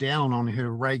back down on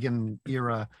her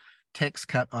Reagan-era tax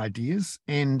cut ideas,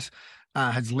 and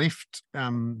has left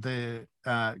the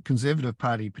Conservative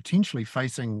Party potentially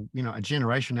facing, a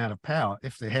generation out of power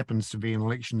if there happens to be an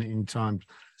election anytime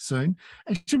soon.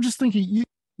 Actually, I'm just thinking,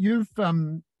 you've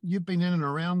been in and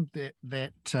around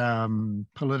that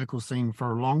political scene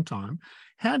for a long time.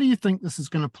 How do you think this is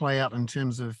going to play out in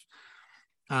terms of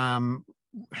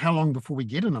how long before we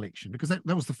get an election? Because that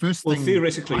was the first thing. Well,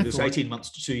 theoretically, there's 18 months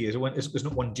to 2 years. There's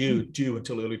not one due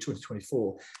until early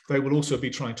 2024. They will also be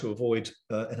trying to avoid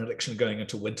an election going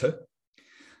into winter.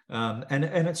 And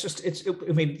it's just,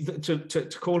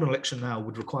 to call an election now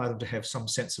would require them to have some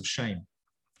sense of shame.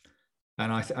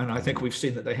 And I think we've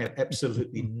seen that they have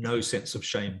absolutely no sense of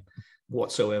shame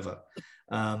whatsoever.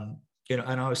 And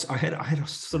I had a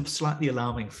sort of slightly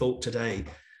alarming thought today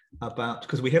about,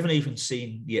 because we haven't even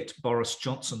seen yet Boris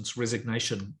Johnson's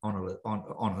resignation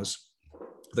honours,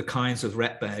 the kinds of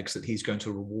rat bags that he's going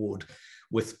to reward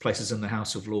with places in the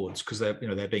House of Lords, because they're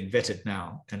being vetted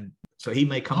now, and so he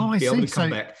may be able to come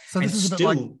back. So and this is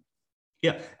still,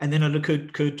 And then it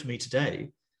occurred to me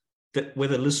today that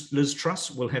whether Liz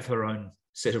Truss will have her own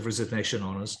set of resignation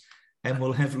honours, and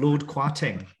will have Lord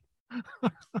Kwarteng.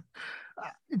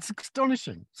 It's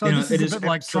astonishing. So this is a bit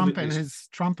like Trump and his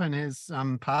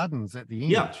pardons at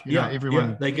the end.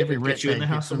 Everyone they get you in the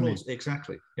House of Lords.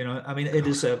 Exactly. It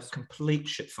is a complete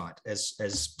shit fight, as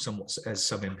some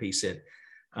MP said.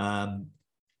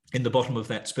 In the bottom of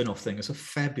that spin-off thing is a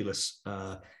fabulous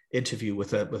interview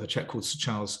with a chap called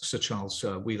Sir Charles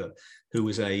Wheeler, who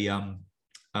was a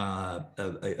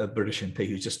British MP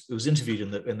who was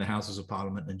interviewed in the Houses of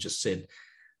Parliament and just said,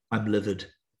 "I'm livid.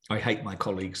 I hate my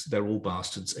colleagues. They're all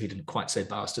bastards." He didn't quite say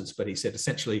bastards, but he said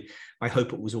essentially, "I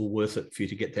hope it was all worth it for you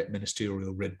to get that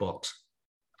ministerial red box."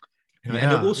 And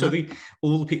it'll also be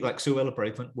all the people like Suella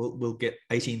Braverman will get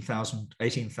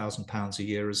 £18,000 a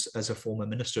year as a former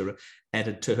minister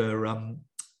added to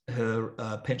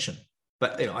her pension.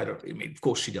 But of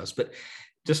course she does. But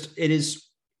just it is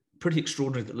pretty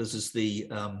extraordinary that Liz is the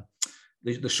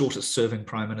shortest serving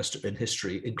prime minister in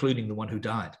history, including the one who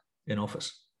died in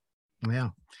office. Yeah.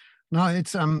 No,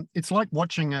 it's like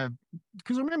watching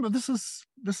because remember, this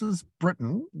is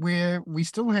Britain, where we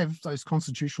still have those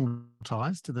constitutional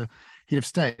ties to the head of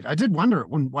state. I did wonder at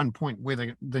one point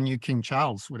whether the new King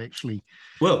Charles would actually.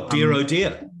 Well, dear oh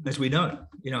dear, as we know,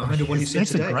 I wonder what he said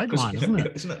that's today. That's a great line, isn't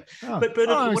it? Isn't it? Oh. But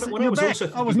I was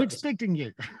also. I wasn't expecting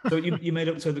you. So you made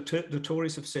it. So the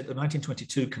Tories have said the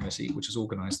 1922 committee, which has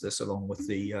organised this along with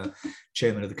the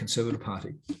chairman of the Conservative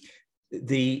Party,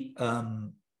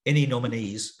 any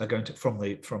nominees are going to from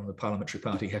the parliamentary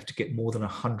party have to get more than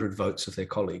 100 votes of their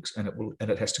colleagues, and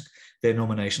their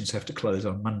nominations have to close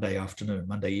on Monday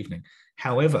evening.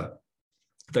 However,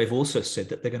 they've also said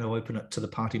that they're going to open it to the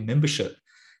party membership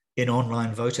in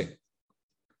online voting.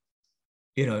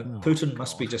 Putin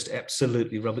must be just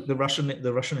absolutely rubbish. The Russian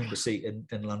embassy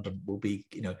in London will be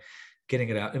getting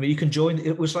it out. I mean, you can join.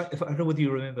 It was like, I don't know whether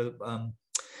you remember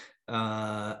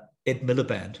Ed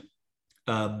Miliband.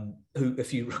 Who,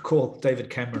 if you recall, David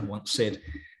Cameron once said,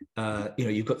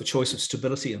 you've got the choice of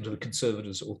stability under the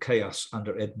Conservatives or chaos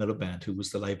under Ed Miliband, who was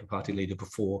the Labour Party leader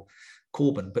before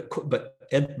Corbyn. But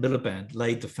Ed Miliband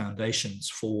laid the foundations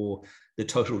for the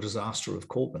total disaster of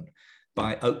Corbyn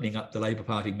by opening up the Labour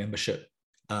Party membership.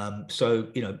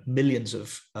 So millions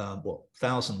of,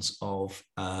 thousands of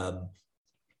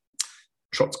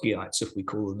Trotskyites, if we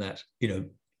call them that,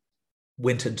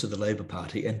 went into the Labour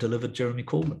Party and delivered Jeremy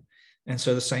Corbyn. And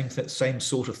so the same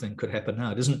sort of thing could happen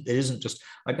now. It isn't just.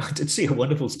 I did see a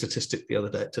wonderful statistic the other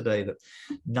day today that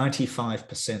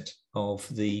 95% of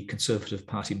the Conservative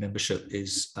Party membership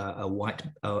is a white.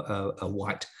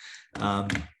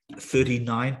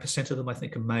 39% of them, I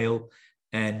think, are male,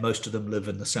 and most of them live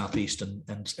in the southeast and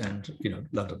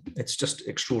London. It's just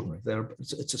extraordinary.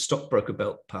 It's a stockbroker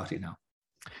belt party now.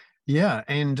 Yeah,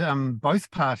 and both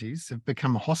parties have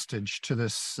become hostage to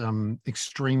this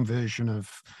extreme version of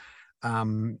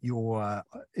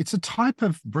it's a type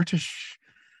of British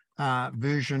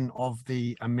version of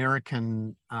the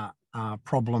American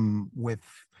problem with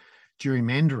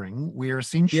gerrymandering, where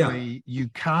essentially you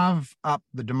carve up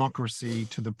the democracy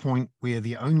to the point where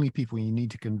the only people you need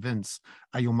to convince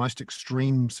are your most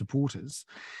extreme supporters.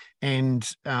 And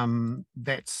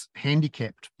that's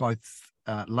handicapped both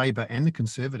Labour and the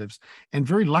Conservatives. And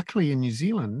very luckily in New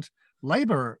Zealand,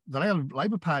 the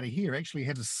Labour Party here actually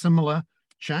had a similar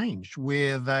change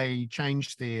where they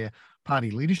changed their party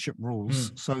leadership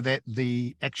rules so that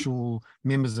the actual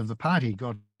members of the party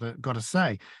got a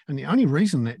say. And the only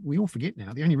reason that we all forget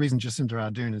now, the only reason Jacinda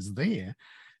Ardern is there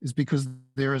is because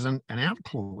there is an out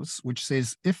clause which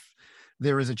says if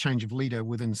there is a change of leader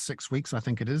within 6 weeks, I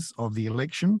think it is, of the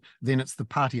election, then it's the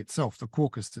party itself, the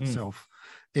caucus itself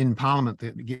in Parliament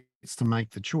that gets to make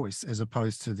the choice as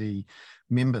opposed to the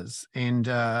members. And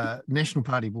National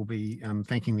Party will be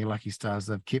thanking their lucky stars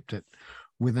they've kept it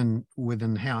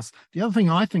within House. The other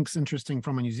thing I think is interesting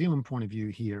from a New Zealand point of view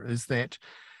here is that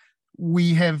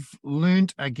we have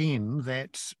learnt again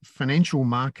that financial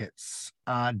markets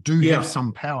do have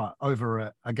some power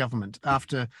over a government.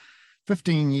 After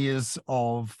 15 years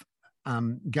of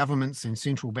governments and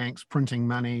central banks printing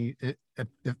money,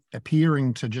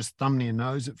 appearing to just thumb their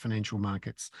nose at financial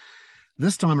markets.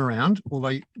 This time around,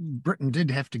 although Britain did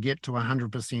have to get to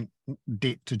 100%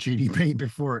 debt to GDP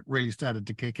before it really started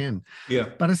to kick in. Yeah.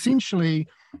 But essentially,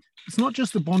 it's not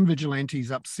just the bond vigilantes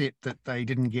upset that they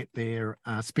didn't get their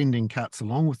spending cuts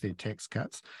along with their tax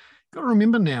cuts. You've got to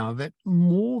remember now that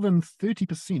more than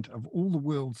 30% of all the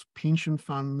world's pension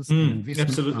funds and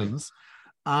investment funds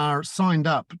are signed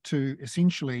up to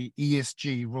essentially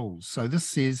ESG rules. So this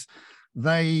says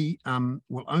they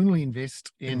will only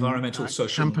invest in environmental,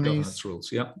 social, companies, and governance rules.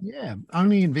 Yeah,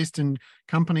 only invest in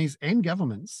companies and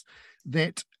governments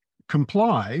that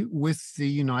comply with the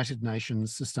United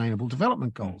Nations Sustainable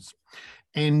Development Goals,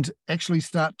 and actually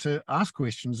start to ask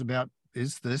questions about,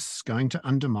 is this going to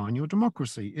undermine your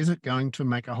democracy? Is it going to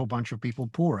make a whole bunch of people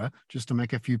poorer just to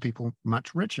make a few people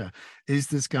much richer? Is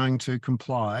this going to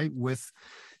comply with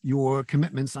your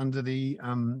commitments under the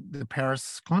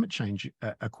Paris Climate Change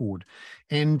Accord?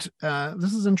 And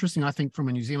this is interesting, I think, from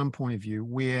a New Zealand point of view,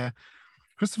 where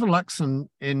Christopher Luxon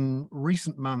in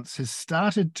recent months has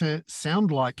started to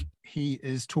sound like he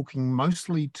is talking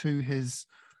mostly to his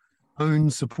own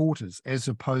supporters as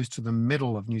opposed to the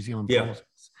middle of New Zealand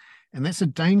politics. And that's a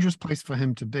dangerous place for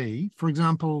him to be. For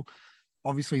example,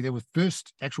 obviously there was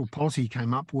first actual policy he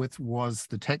came up with was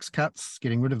the tax cuts,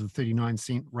 getting rid of the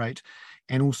 39-cent rate,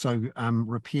 and also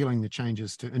repealing the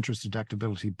changes to interest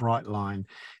deductibility, bright line,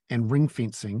 and ring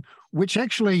fencing, which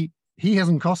actually he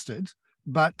hasn't costed.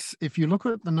 But if you look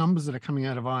at the numbers that are coming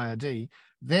out of IRD,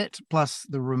 that plus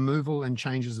the removal and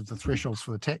changes of the thresholds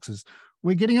for the taxes,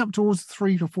 we're getting up towards the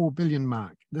 3 to 4 billion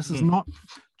mark. This is not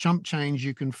chump change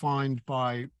you can find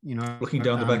by, looking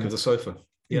down the back of the sofa.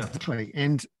 Yeah, exactly.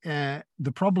 And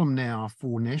the problem now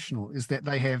for National is that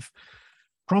they have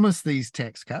promised these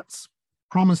tax cuts,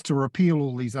 promised to repeal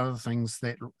all these other things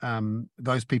that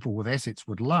those people with assets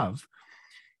would love,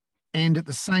 and at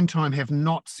the same time have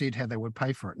not said how they would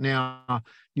pay for it. Now,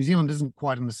 New Zealand isn't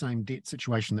quite in the same debt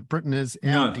situation that Britain is.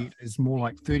 Our debt is more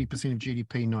like 30% of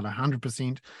GDP, not 100%.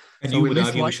 And so you would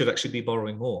argue we should actually be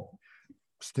borrowing more.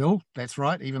 Still, that's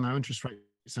right, even though interest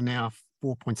rates are now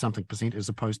 4-point-something% as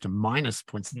opposed to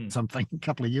 -something a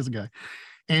couple of years ago.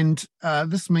 And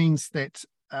this means that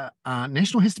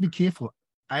National has to be careful.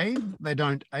 A, they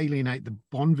don't alienate the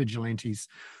bond vigilantes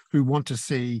who want to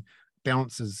see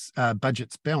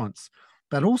budgets balance,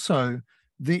 but also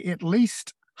the at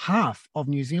least half of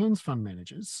New Zealand's fund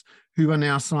managers who are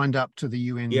now signed up to the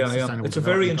UN Sustainable It's a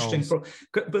very Development interesting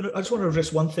problem. But I just want to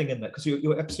address one thing in that, because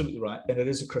you're absolutely right, and it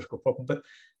is a critical problem. But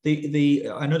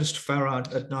I noticed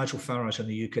Nigel Farage in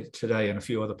the UK today and a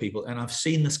few other people, and I've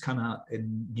seen this come out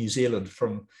in New Zealand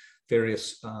from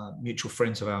various mutual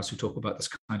friends of ours who talk about this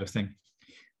kind of thing.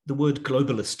 The word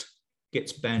globalist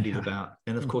gets bandied about.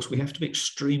 And of course, we have to be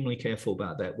extremely careful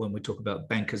about that when we talk about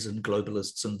bankers and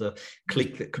globalists and the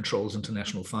clique that controls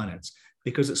international finance,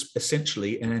 because it's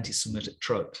essentially an anti-Semitic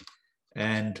trope.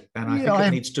 And I think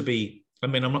it needs to be I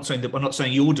mean, I'm not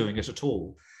saying you're doing it at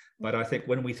all, but I think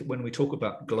when we talk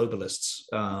about globalists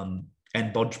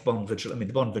and bond vigilantes, I mean,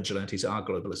 the bond vigilantes are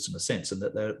globalists in a sense, and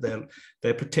that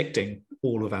they're protecting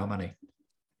all of our money.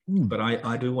 But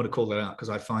I do want to call that out because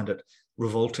I find it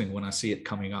revolting when I see it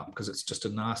coming up, because it's just a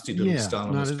nasty little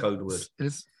Stalinist code word.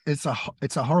 It's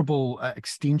a horrible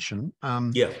extension.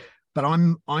 But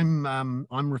I'm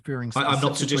referring. I'm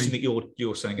not suggesting that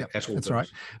you're saying it at all. That's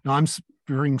right. No, I'm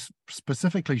referring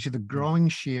specifically to the growing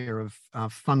share of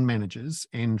fund managers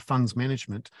and funds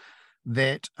management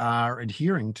that are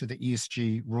adhering to the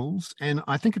ESG rules, and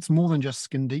I think it's more than just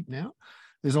skin deep now.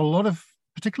 There's a lot of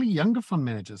particularly younger fund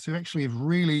managers who actually have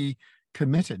really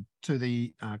committed to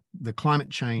the climate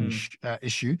change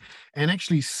issue, and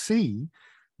actually see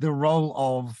the role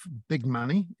of big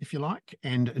money, if you like,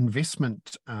 and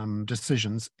investment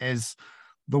decisions as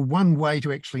the one way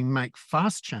to actually make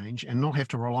fast change and not have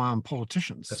to rely on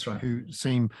politicians. That's right. Who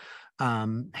seem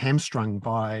hamstrung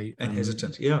by and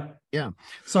hesitant.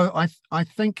 So I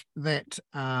think that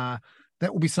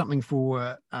that will be something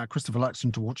for Christopher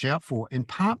Luxon to watch out for, in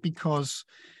part because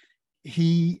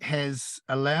he has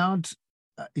allowed,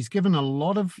 he's given a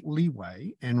lot of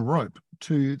leeway and rope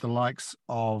to the likes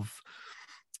of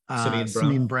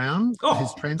Simeon Brown.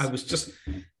 Oh, I was just,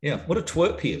 what a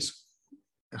twerp he is.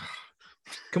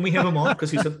 Can we have him on?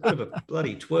 Because he's a bit of a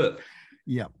bloody twerp.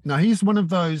 Yeah. No, he's one of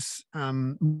those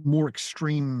more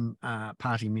extreme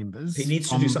party members. He needs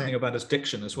to do something about his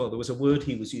diction as well. There was a word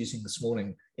he was using this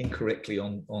morning incorrectly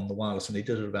on the wireless, and he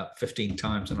did it about 15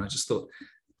 times. And I just thought,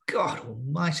 God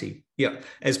almighty. Yeah.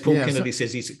 As Paul Kennedy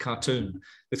says, he's a cartoon.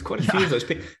 There's quite a few of those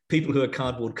people who are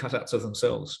cardboard cutouts of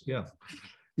themselves. Yeah.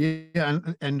 Yeah,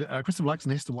 and Christopher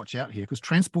Luxon has to watch out here, because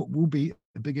transport will be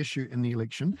a big issue in the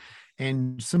election,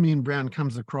 and Simeon Brown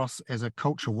comes across as a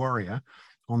culture warrior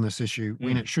on this issue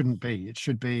when it shouldn't be. It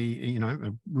should be,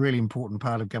 a really important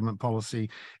part of government policy,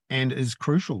 and is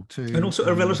crucial to, and also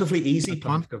a relatively easy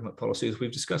part of government policy, as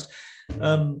we've discussed.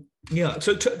 So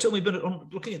tell me, but on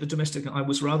looking at the domestic, I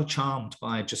was rather charmed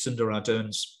by Jacinda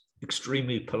Ardern's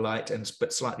extremely polite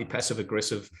but slightly passive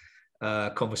aggressive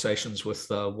conversations with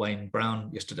Wayne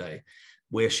Brown yesterday,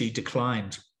 where she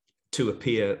declined to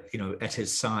appear, at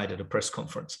his side at a press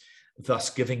conference,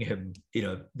 thus giving him,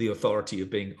 the authority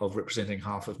of representing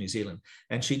half of New Zealand,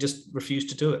 and she just refused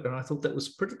to do it. And I thought that was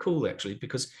pretty cool, actually,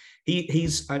 because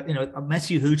he's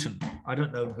Matthew Hooton. I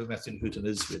don't know who Matthew Hooton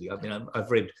is really. I mean,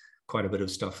 I've read quite a bit of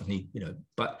stuff, and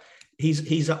but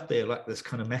he's up there like this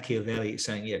kind of Machiavelli,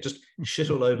 saying, just shit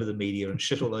all over the media and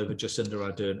shit all over Jacinda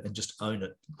Ardern and just own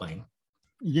it, Wayne.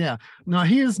 Yeah. Now,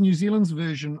 here's New Zealand's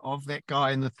version of that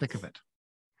guy in the thick of it.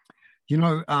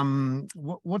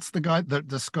 What's the guy,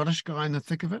 the Scottish guy in the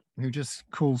thick of it, who just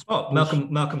calls? Oh,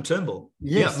 Malcolm Turnbull.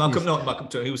 Yes, not Malcolm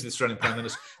Turnbull. He was the Australian Prime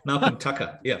Minister. Malcolm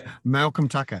Tucker. Yeah. Malcolm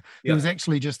Tucker. He was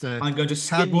actually just I'm going to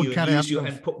skin you and use you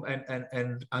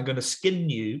and I'm going to skin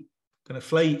you. Going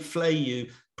to flay you,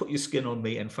 put your skin on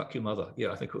me, and fuck your mother.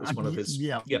 Yeah, I think it was one of his.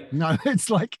 Yeah. No, it's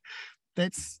like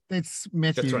that's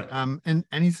Matthew. That's right. And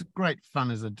he's great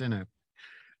fun as a dinner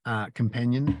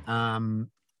companion.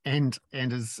 And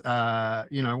is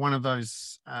one of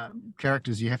those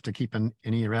characters you have to keep an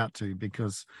ear out to,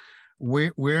 because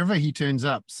wherever he turns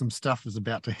up, some stuff is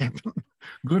about to happen,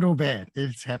 good or bad.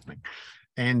 It's happening.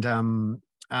 And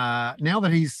now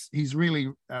that he's really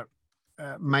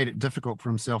made it difficult for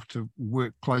himself to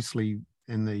work closely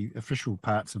in the official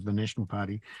parts of the National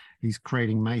Party, he's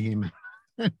creating mayhem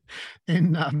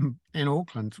in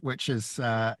Auckland, which is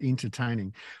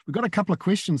entertaining. We've got a couple of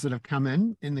questions that have come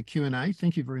in the Q&A.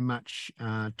 Thank you very much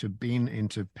to Ben and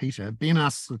to Peter. Ben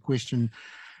asks the question,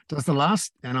 does the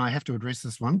last, and I have to address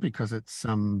this one because it's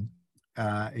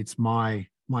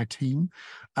my team,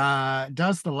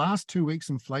 does the last 2 weeks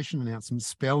inflation announcement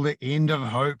spell the end of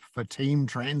hope for Team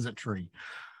Transitory?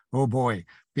 Oh boy,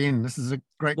 Ben, this is a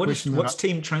great question. What's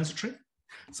Team Transitory?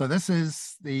 So this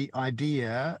is the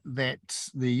idea that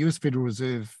the US Federal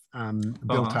Reserve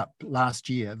built up last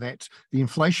year, that the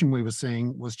inflation we were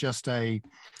seeing was just a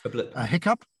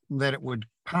hiccup, that it would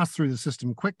pass through the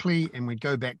system quickly and we'd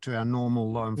go back to our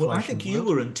normal low inflation. Well, I think you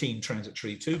were in Team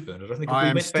Transitory too, Bernard. I think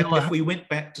if we went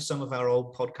back to some of our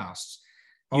old podcasts,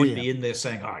 you'd be in there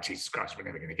saying, oh, Jesus Christ, we're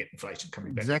never going to get inflation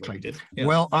coming back. Exactly. We did. Yeah.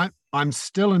 Well, I'm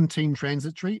still in Team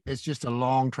Transitory. It's just a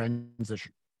long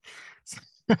transition.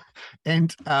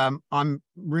 And I'm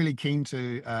really keen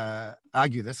to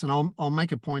argue this, and I'll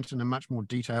make a point in a much more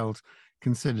detailed,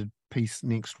 considered piece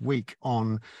next week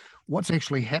on what's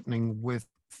actually happening with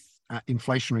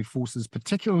inflationary forces,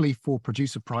 particularly for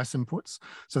producer price inputs.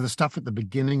 So the stuff at the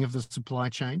beginning of the supply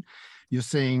chain. You're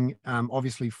seeing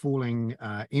obviously falling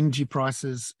energy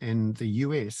prices in the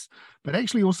US, but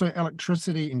actually also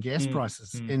electricity and gas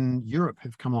prices in Europe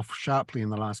have come off sharply in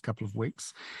the last couple of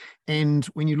weeks. And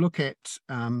when you look at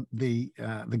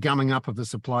the gumming up of the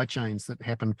supply chains that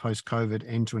happened post-COVID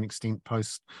and to an extent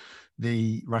post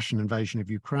the Russian invasion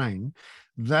of Ukraine,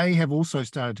 they have also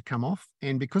started to come off.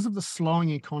 And because of the slowing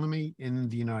economy in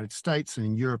the United States and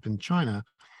in Europe and China,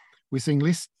 we're seeing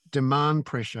less demand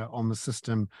pressure on the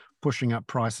system, pushing up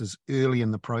prices early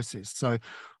in the process. So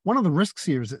one of the risks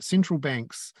here is that central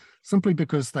banks, simply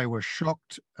because they were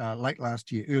shocked late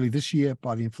last year, early this year,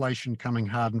 by the inflation coming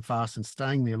hard and fast and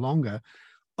staying there longer,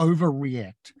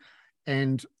 overreact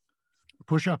and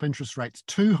push up interest rates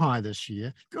too high this year.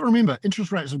 You've got to remember,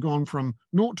 interest rates have gone from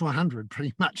 0 to 100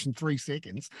 pretty much in 3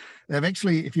 seconds. They've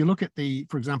actually, if you look at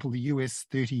for example, the US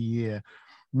 30-year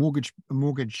mortgage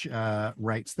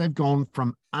rates, they've gone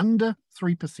from under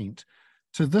 3%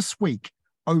 to this week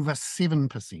over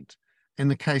 7% in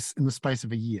the space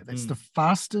of a year. That's the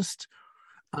fastest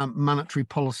monetary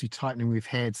policy tightening we've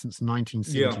had since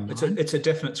 1979. Yeah, it's a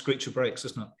definite screech of brakes,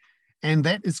 isn't it? And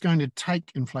that is going to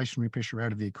take inflationary pressure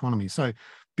out of the economy. So,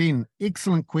 Ben,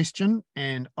 excellent question,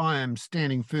 and I am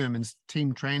standing firm in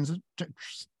team transitory.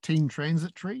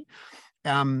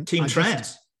 Bernard,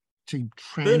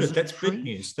 that's big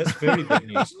news. That's very big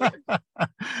news.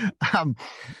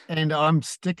 And I'm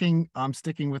sticking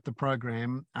with the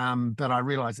program, but I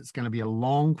realize it's going to be a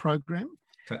long program.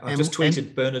 Okay, I just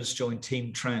tweeted Bernard's joined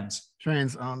Team Trans.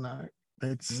 Oh no,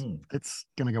 it's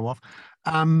going to go off.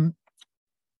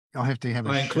 I'll have to have.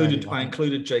 I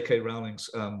included J.K. Rowling's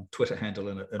Twitter handle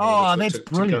in it. That's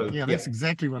brilliant. Yeah, that's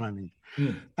exactly what I need.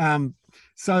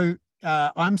 So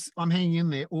I'm hanging in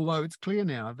there. Although it's clear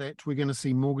now that we're going to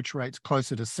see mortgage rates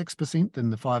closer to 6% than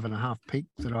the 5.5% peak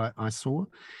that I saw,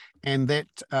 and that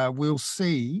we'll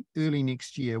see early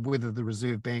next year whether the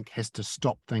Reserve Bank has to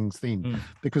stop things then.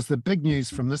 Because the big news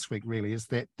from this week really is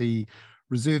that the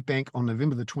Reserve Bank on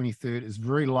November the 23rd is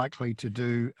very likely to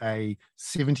do a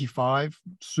 75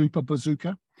 super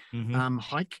bazooka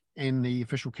hike in the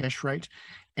official cash rate.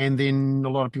 And then a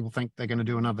lot of people think they're going to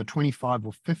do another 25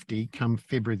 or 50 come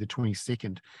February the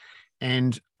 22nd.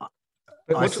 And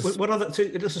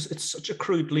it's such a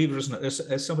crude lever, isn't it?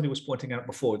 As somebody was pointing out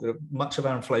before, that much of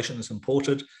our inflation is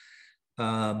imported.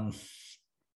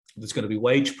 There's going to be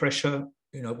wage pressure.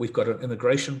 We've got an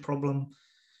immigration problem.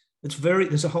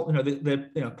 There's a whole,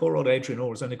 poor old Adrian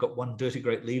Orr has only got one dirty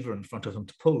great lever in front of him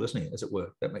to pull, isn't he, as it were?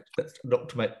 That's not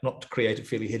to create a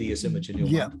fairly hideous image in your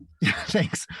mind. Yeah,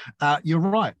 thanks. You're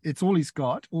right. It's all he's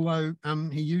got, although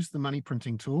he used the money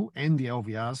printing tool and the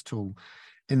LVRs tool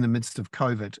in the midst of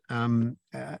COVID.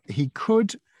 He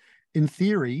could, in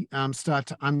theory, start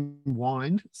to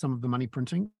unwind some of the money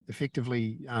printing,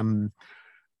 effectively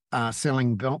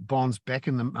selling bonds back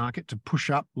in the market to push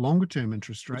up longer-term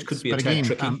interest rates. Which could be a tad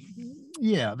tricky.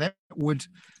 That would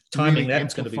timing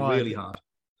that's going to be really hard.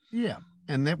 Yeah,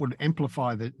 and that would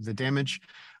amplify the damage.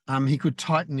 He could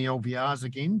tighten the LVRs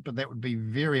again, but that would be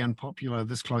very unpopular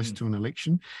this close to an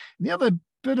election. And the other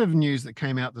bit of news that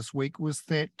came out this week was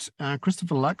that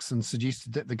Christopher Luxon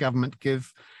suggested that the government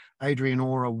give Adrian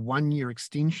Orr a 1-year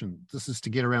extension. This is to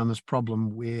get around this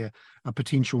problem where a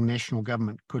potential national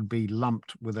government could be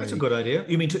lumped with That's a good idea.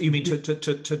 You mean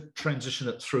to transition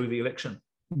it through the election?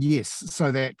 Yes,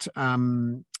 so that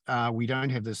we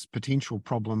don't have this potential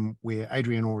problem where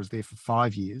Adrian Orr is there for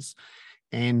 5 years,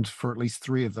 and for at least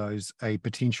 3 of those, a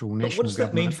potential national government. What does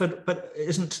that mean? But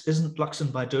isn't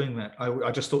Luxon, by doing that?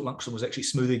 I just thought Luxon was actually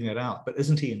smoothing it out, but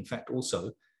isn't he in fact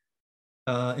also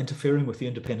interfering with the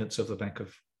independence of the Bank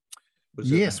of?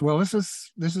 Yes, well,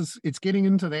 it's getting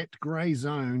into that grey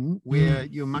zone where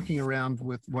you're mucking around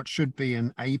with what should be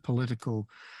an apolitical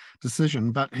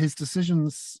decision. But his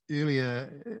decisions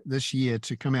earlier this year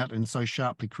to come out and so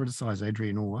sharply criticise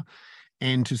Adrian Orr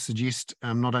and to suggest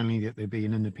not only that there be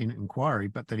an independent inquiry,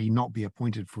 but that he not be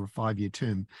appointed for a 5-year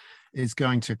term is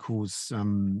going to cause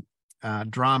some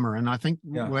drama. And I think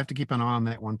we'll have to keep an eye on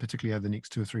that one, particularly over the next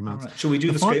 2 or 3 months. Right. Shall we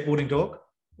do the skateboarding dog?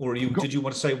 Or did you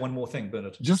want to say one more thing,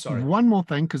 Bernard? One more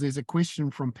thing, because there's a question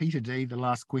from Peter D, the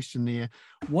last question there.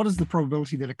 What is the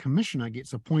probability that a commissioner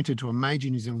gets appointed to a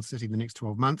major New Zealand city in the next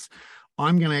 12 months?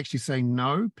 I'm going to actually say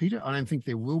no, Peter. I don't think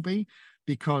there will be,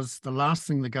 because the last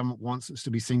thing the government wants is to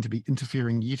be seen to be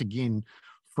interfering yet again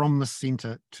from the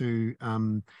centre to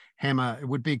hammer. It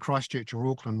would be Christchurch or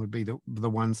Auckland would be the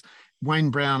ones. Wayne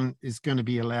Brown is going to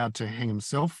be allowed to hang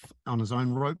himself on his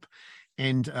own rope,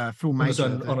 and Phil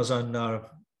Major on his own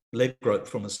leg rope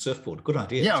from a surfboard. Good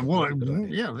idea. Yeah, well,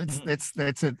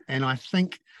 that's it. And I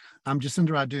think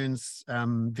Jacinda Ardern's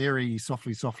very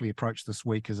softly approach this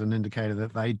week is an indicator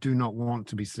that they do not want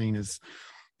to be seen as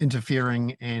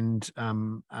interfering and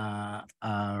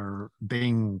are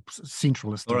being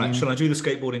centralist. All right, again. shall I do the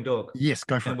skateboarding dog? Yes,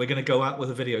 go for it. And we're going to go out with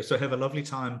a video. So have a lovely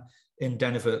time in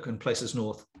Dannevirke and places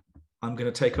north. I'm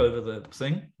going to take over the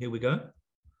thing. Here we go.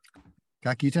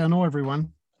 Ka kite anō,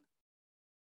 everyone.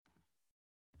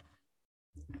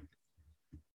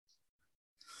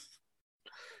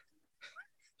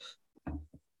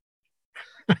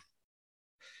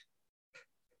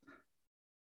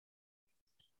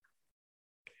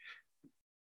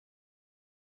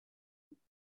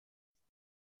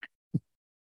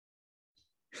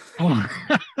 Oh,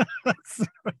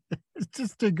 it's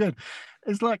just too good.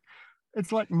 It's like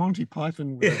Monty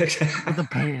Python with a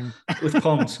pan. With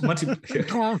Poms.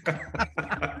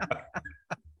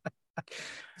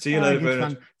 See you later,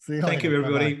 Bernard. See you Thank later. you,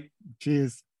 everybody. Bye-bye.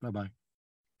 Cheers. Bye-bye.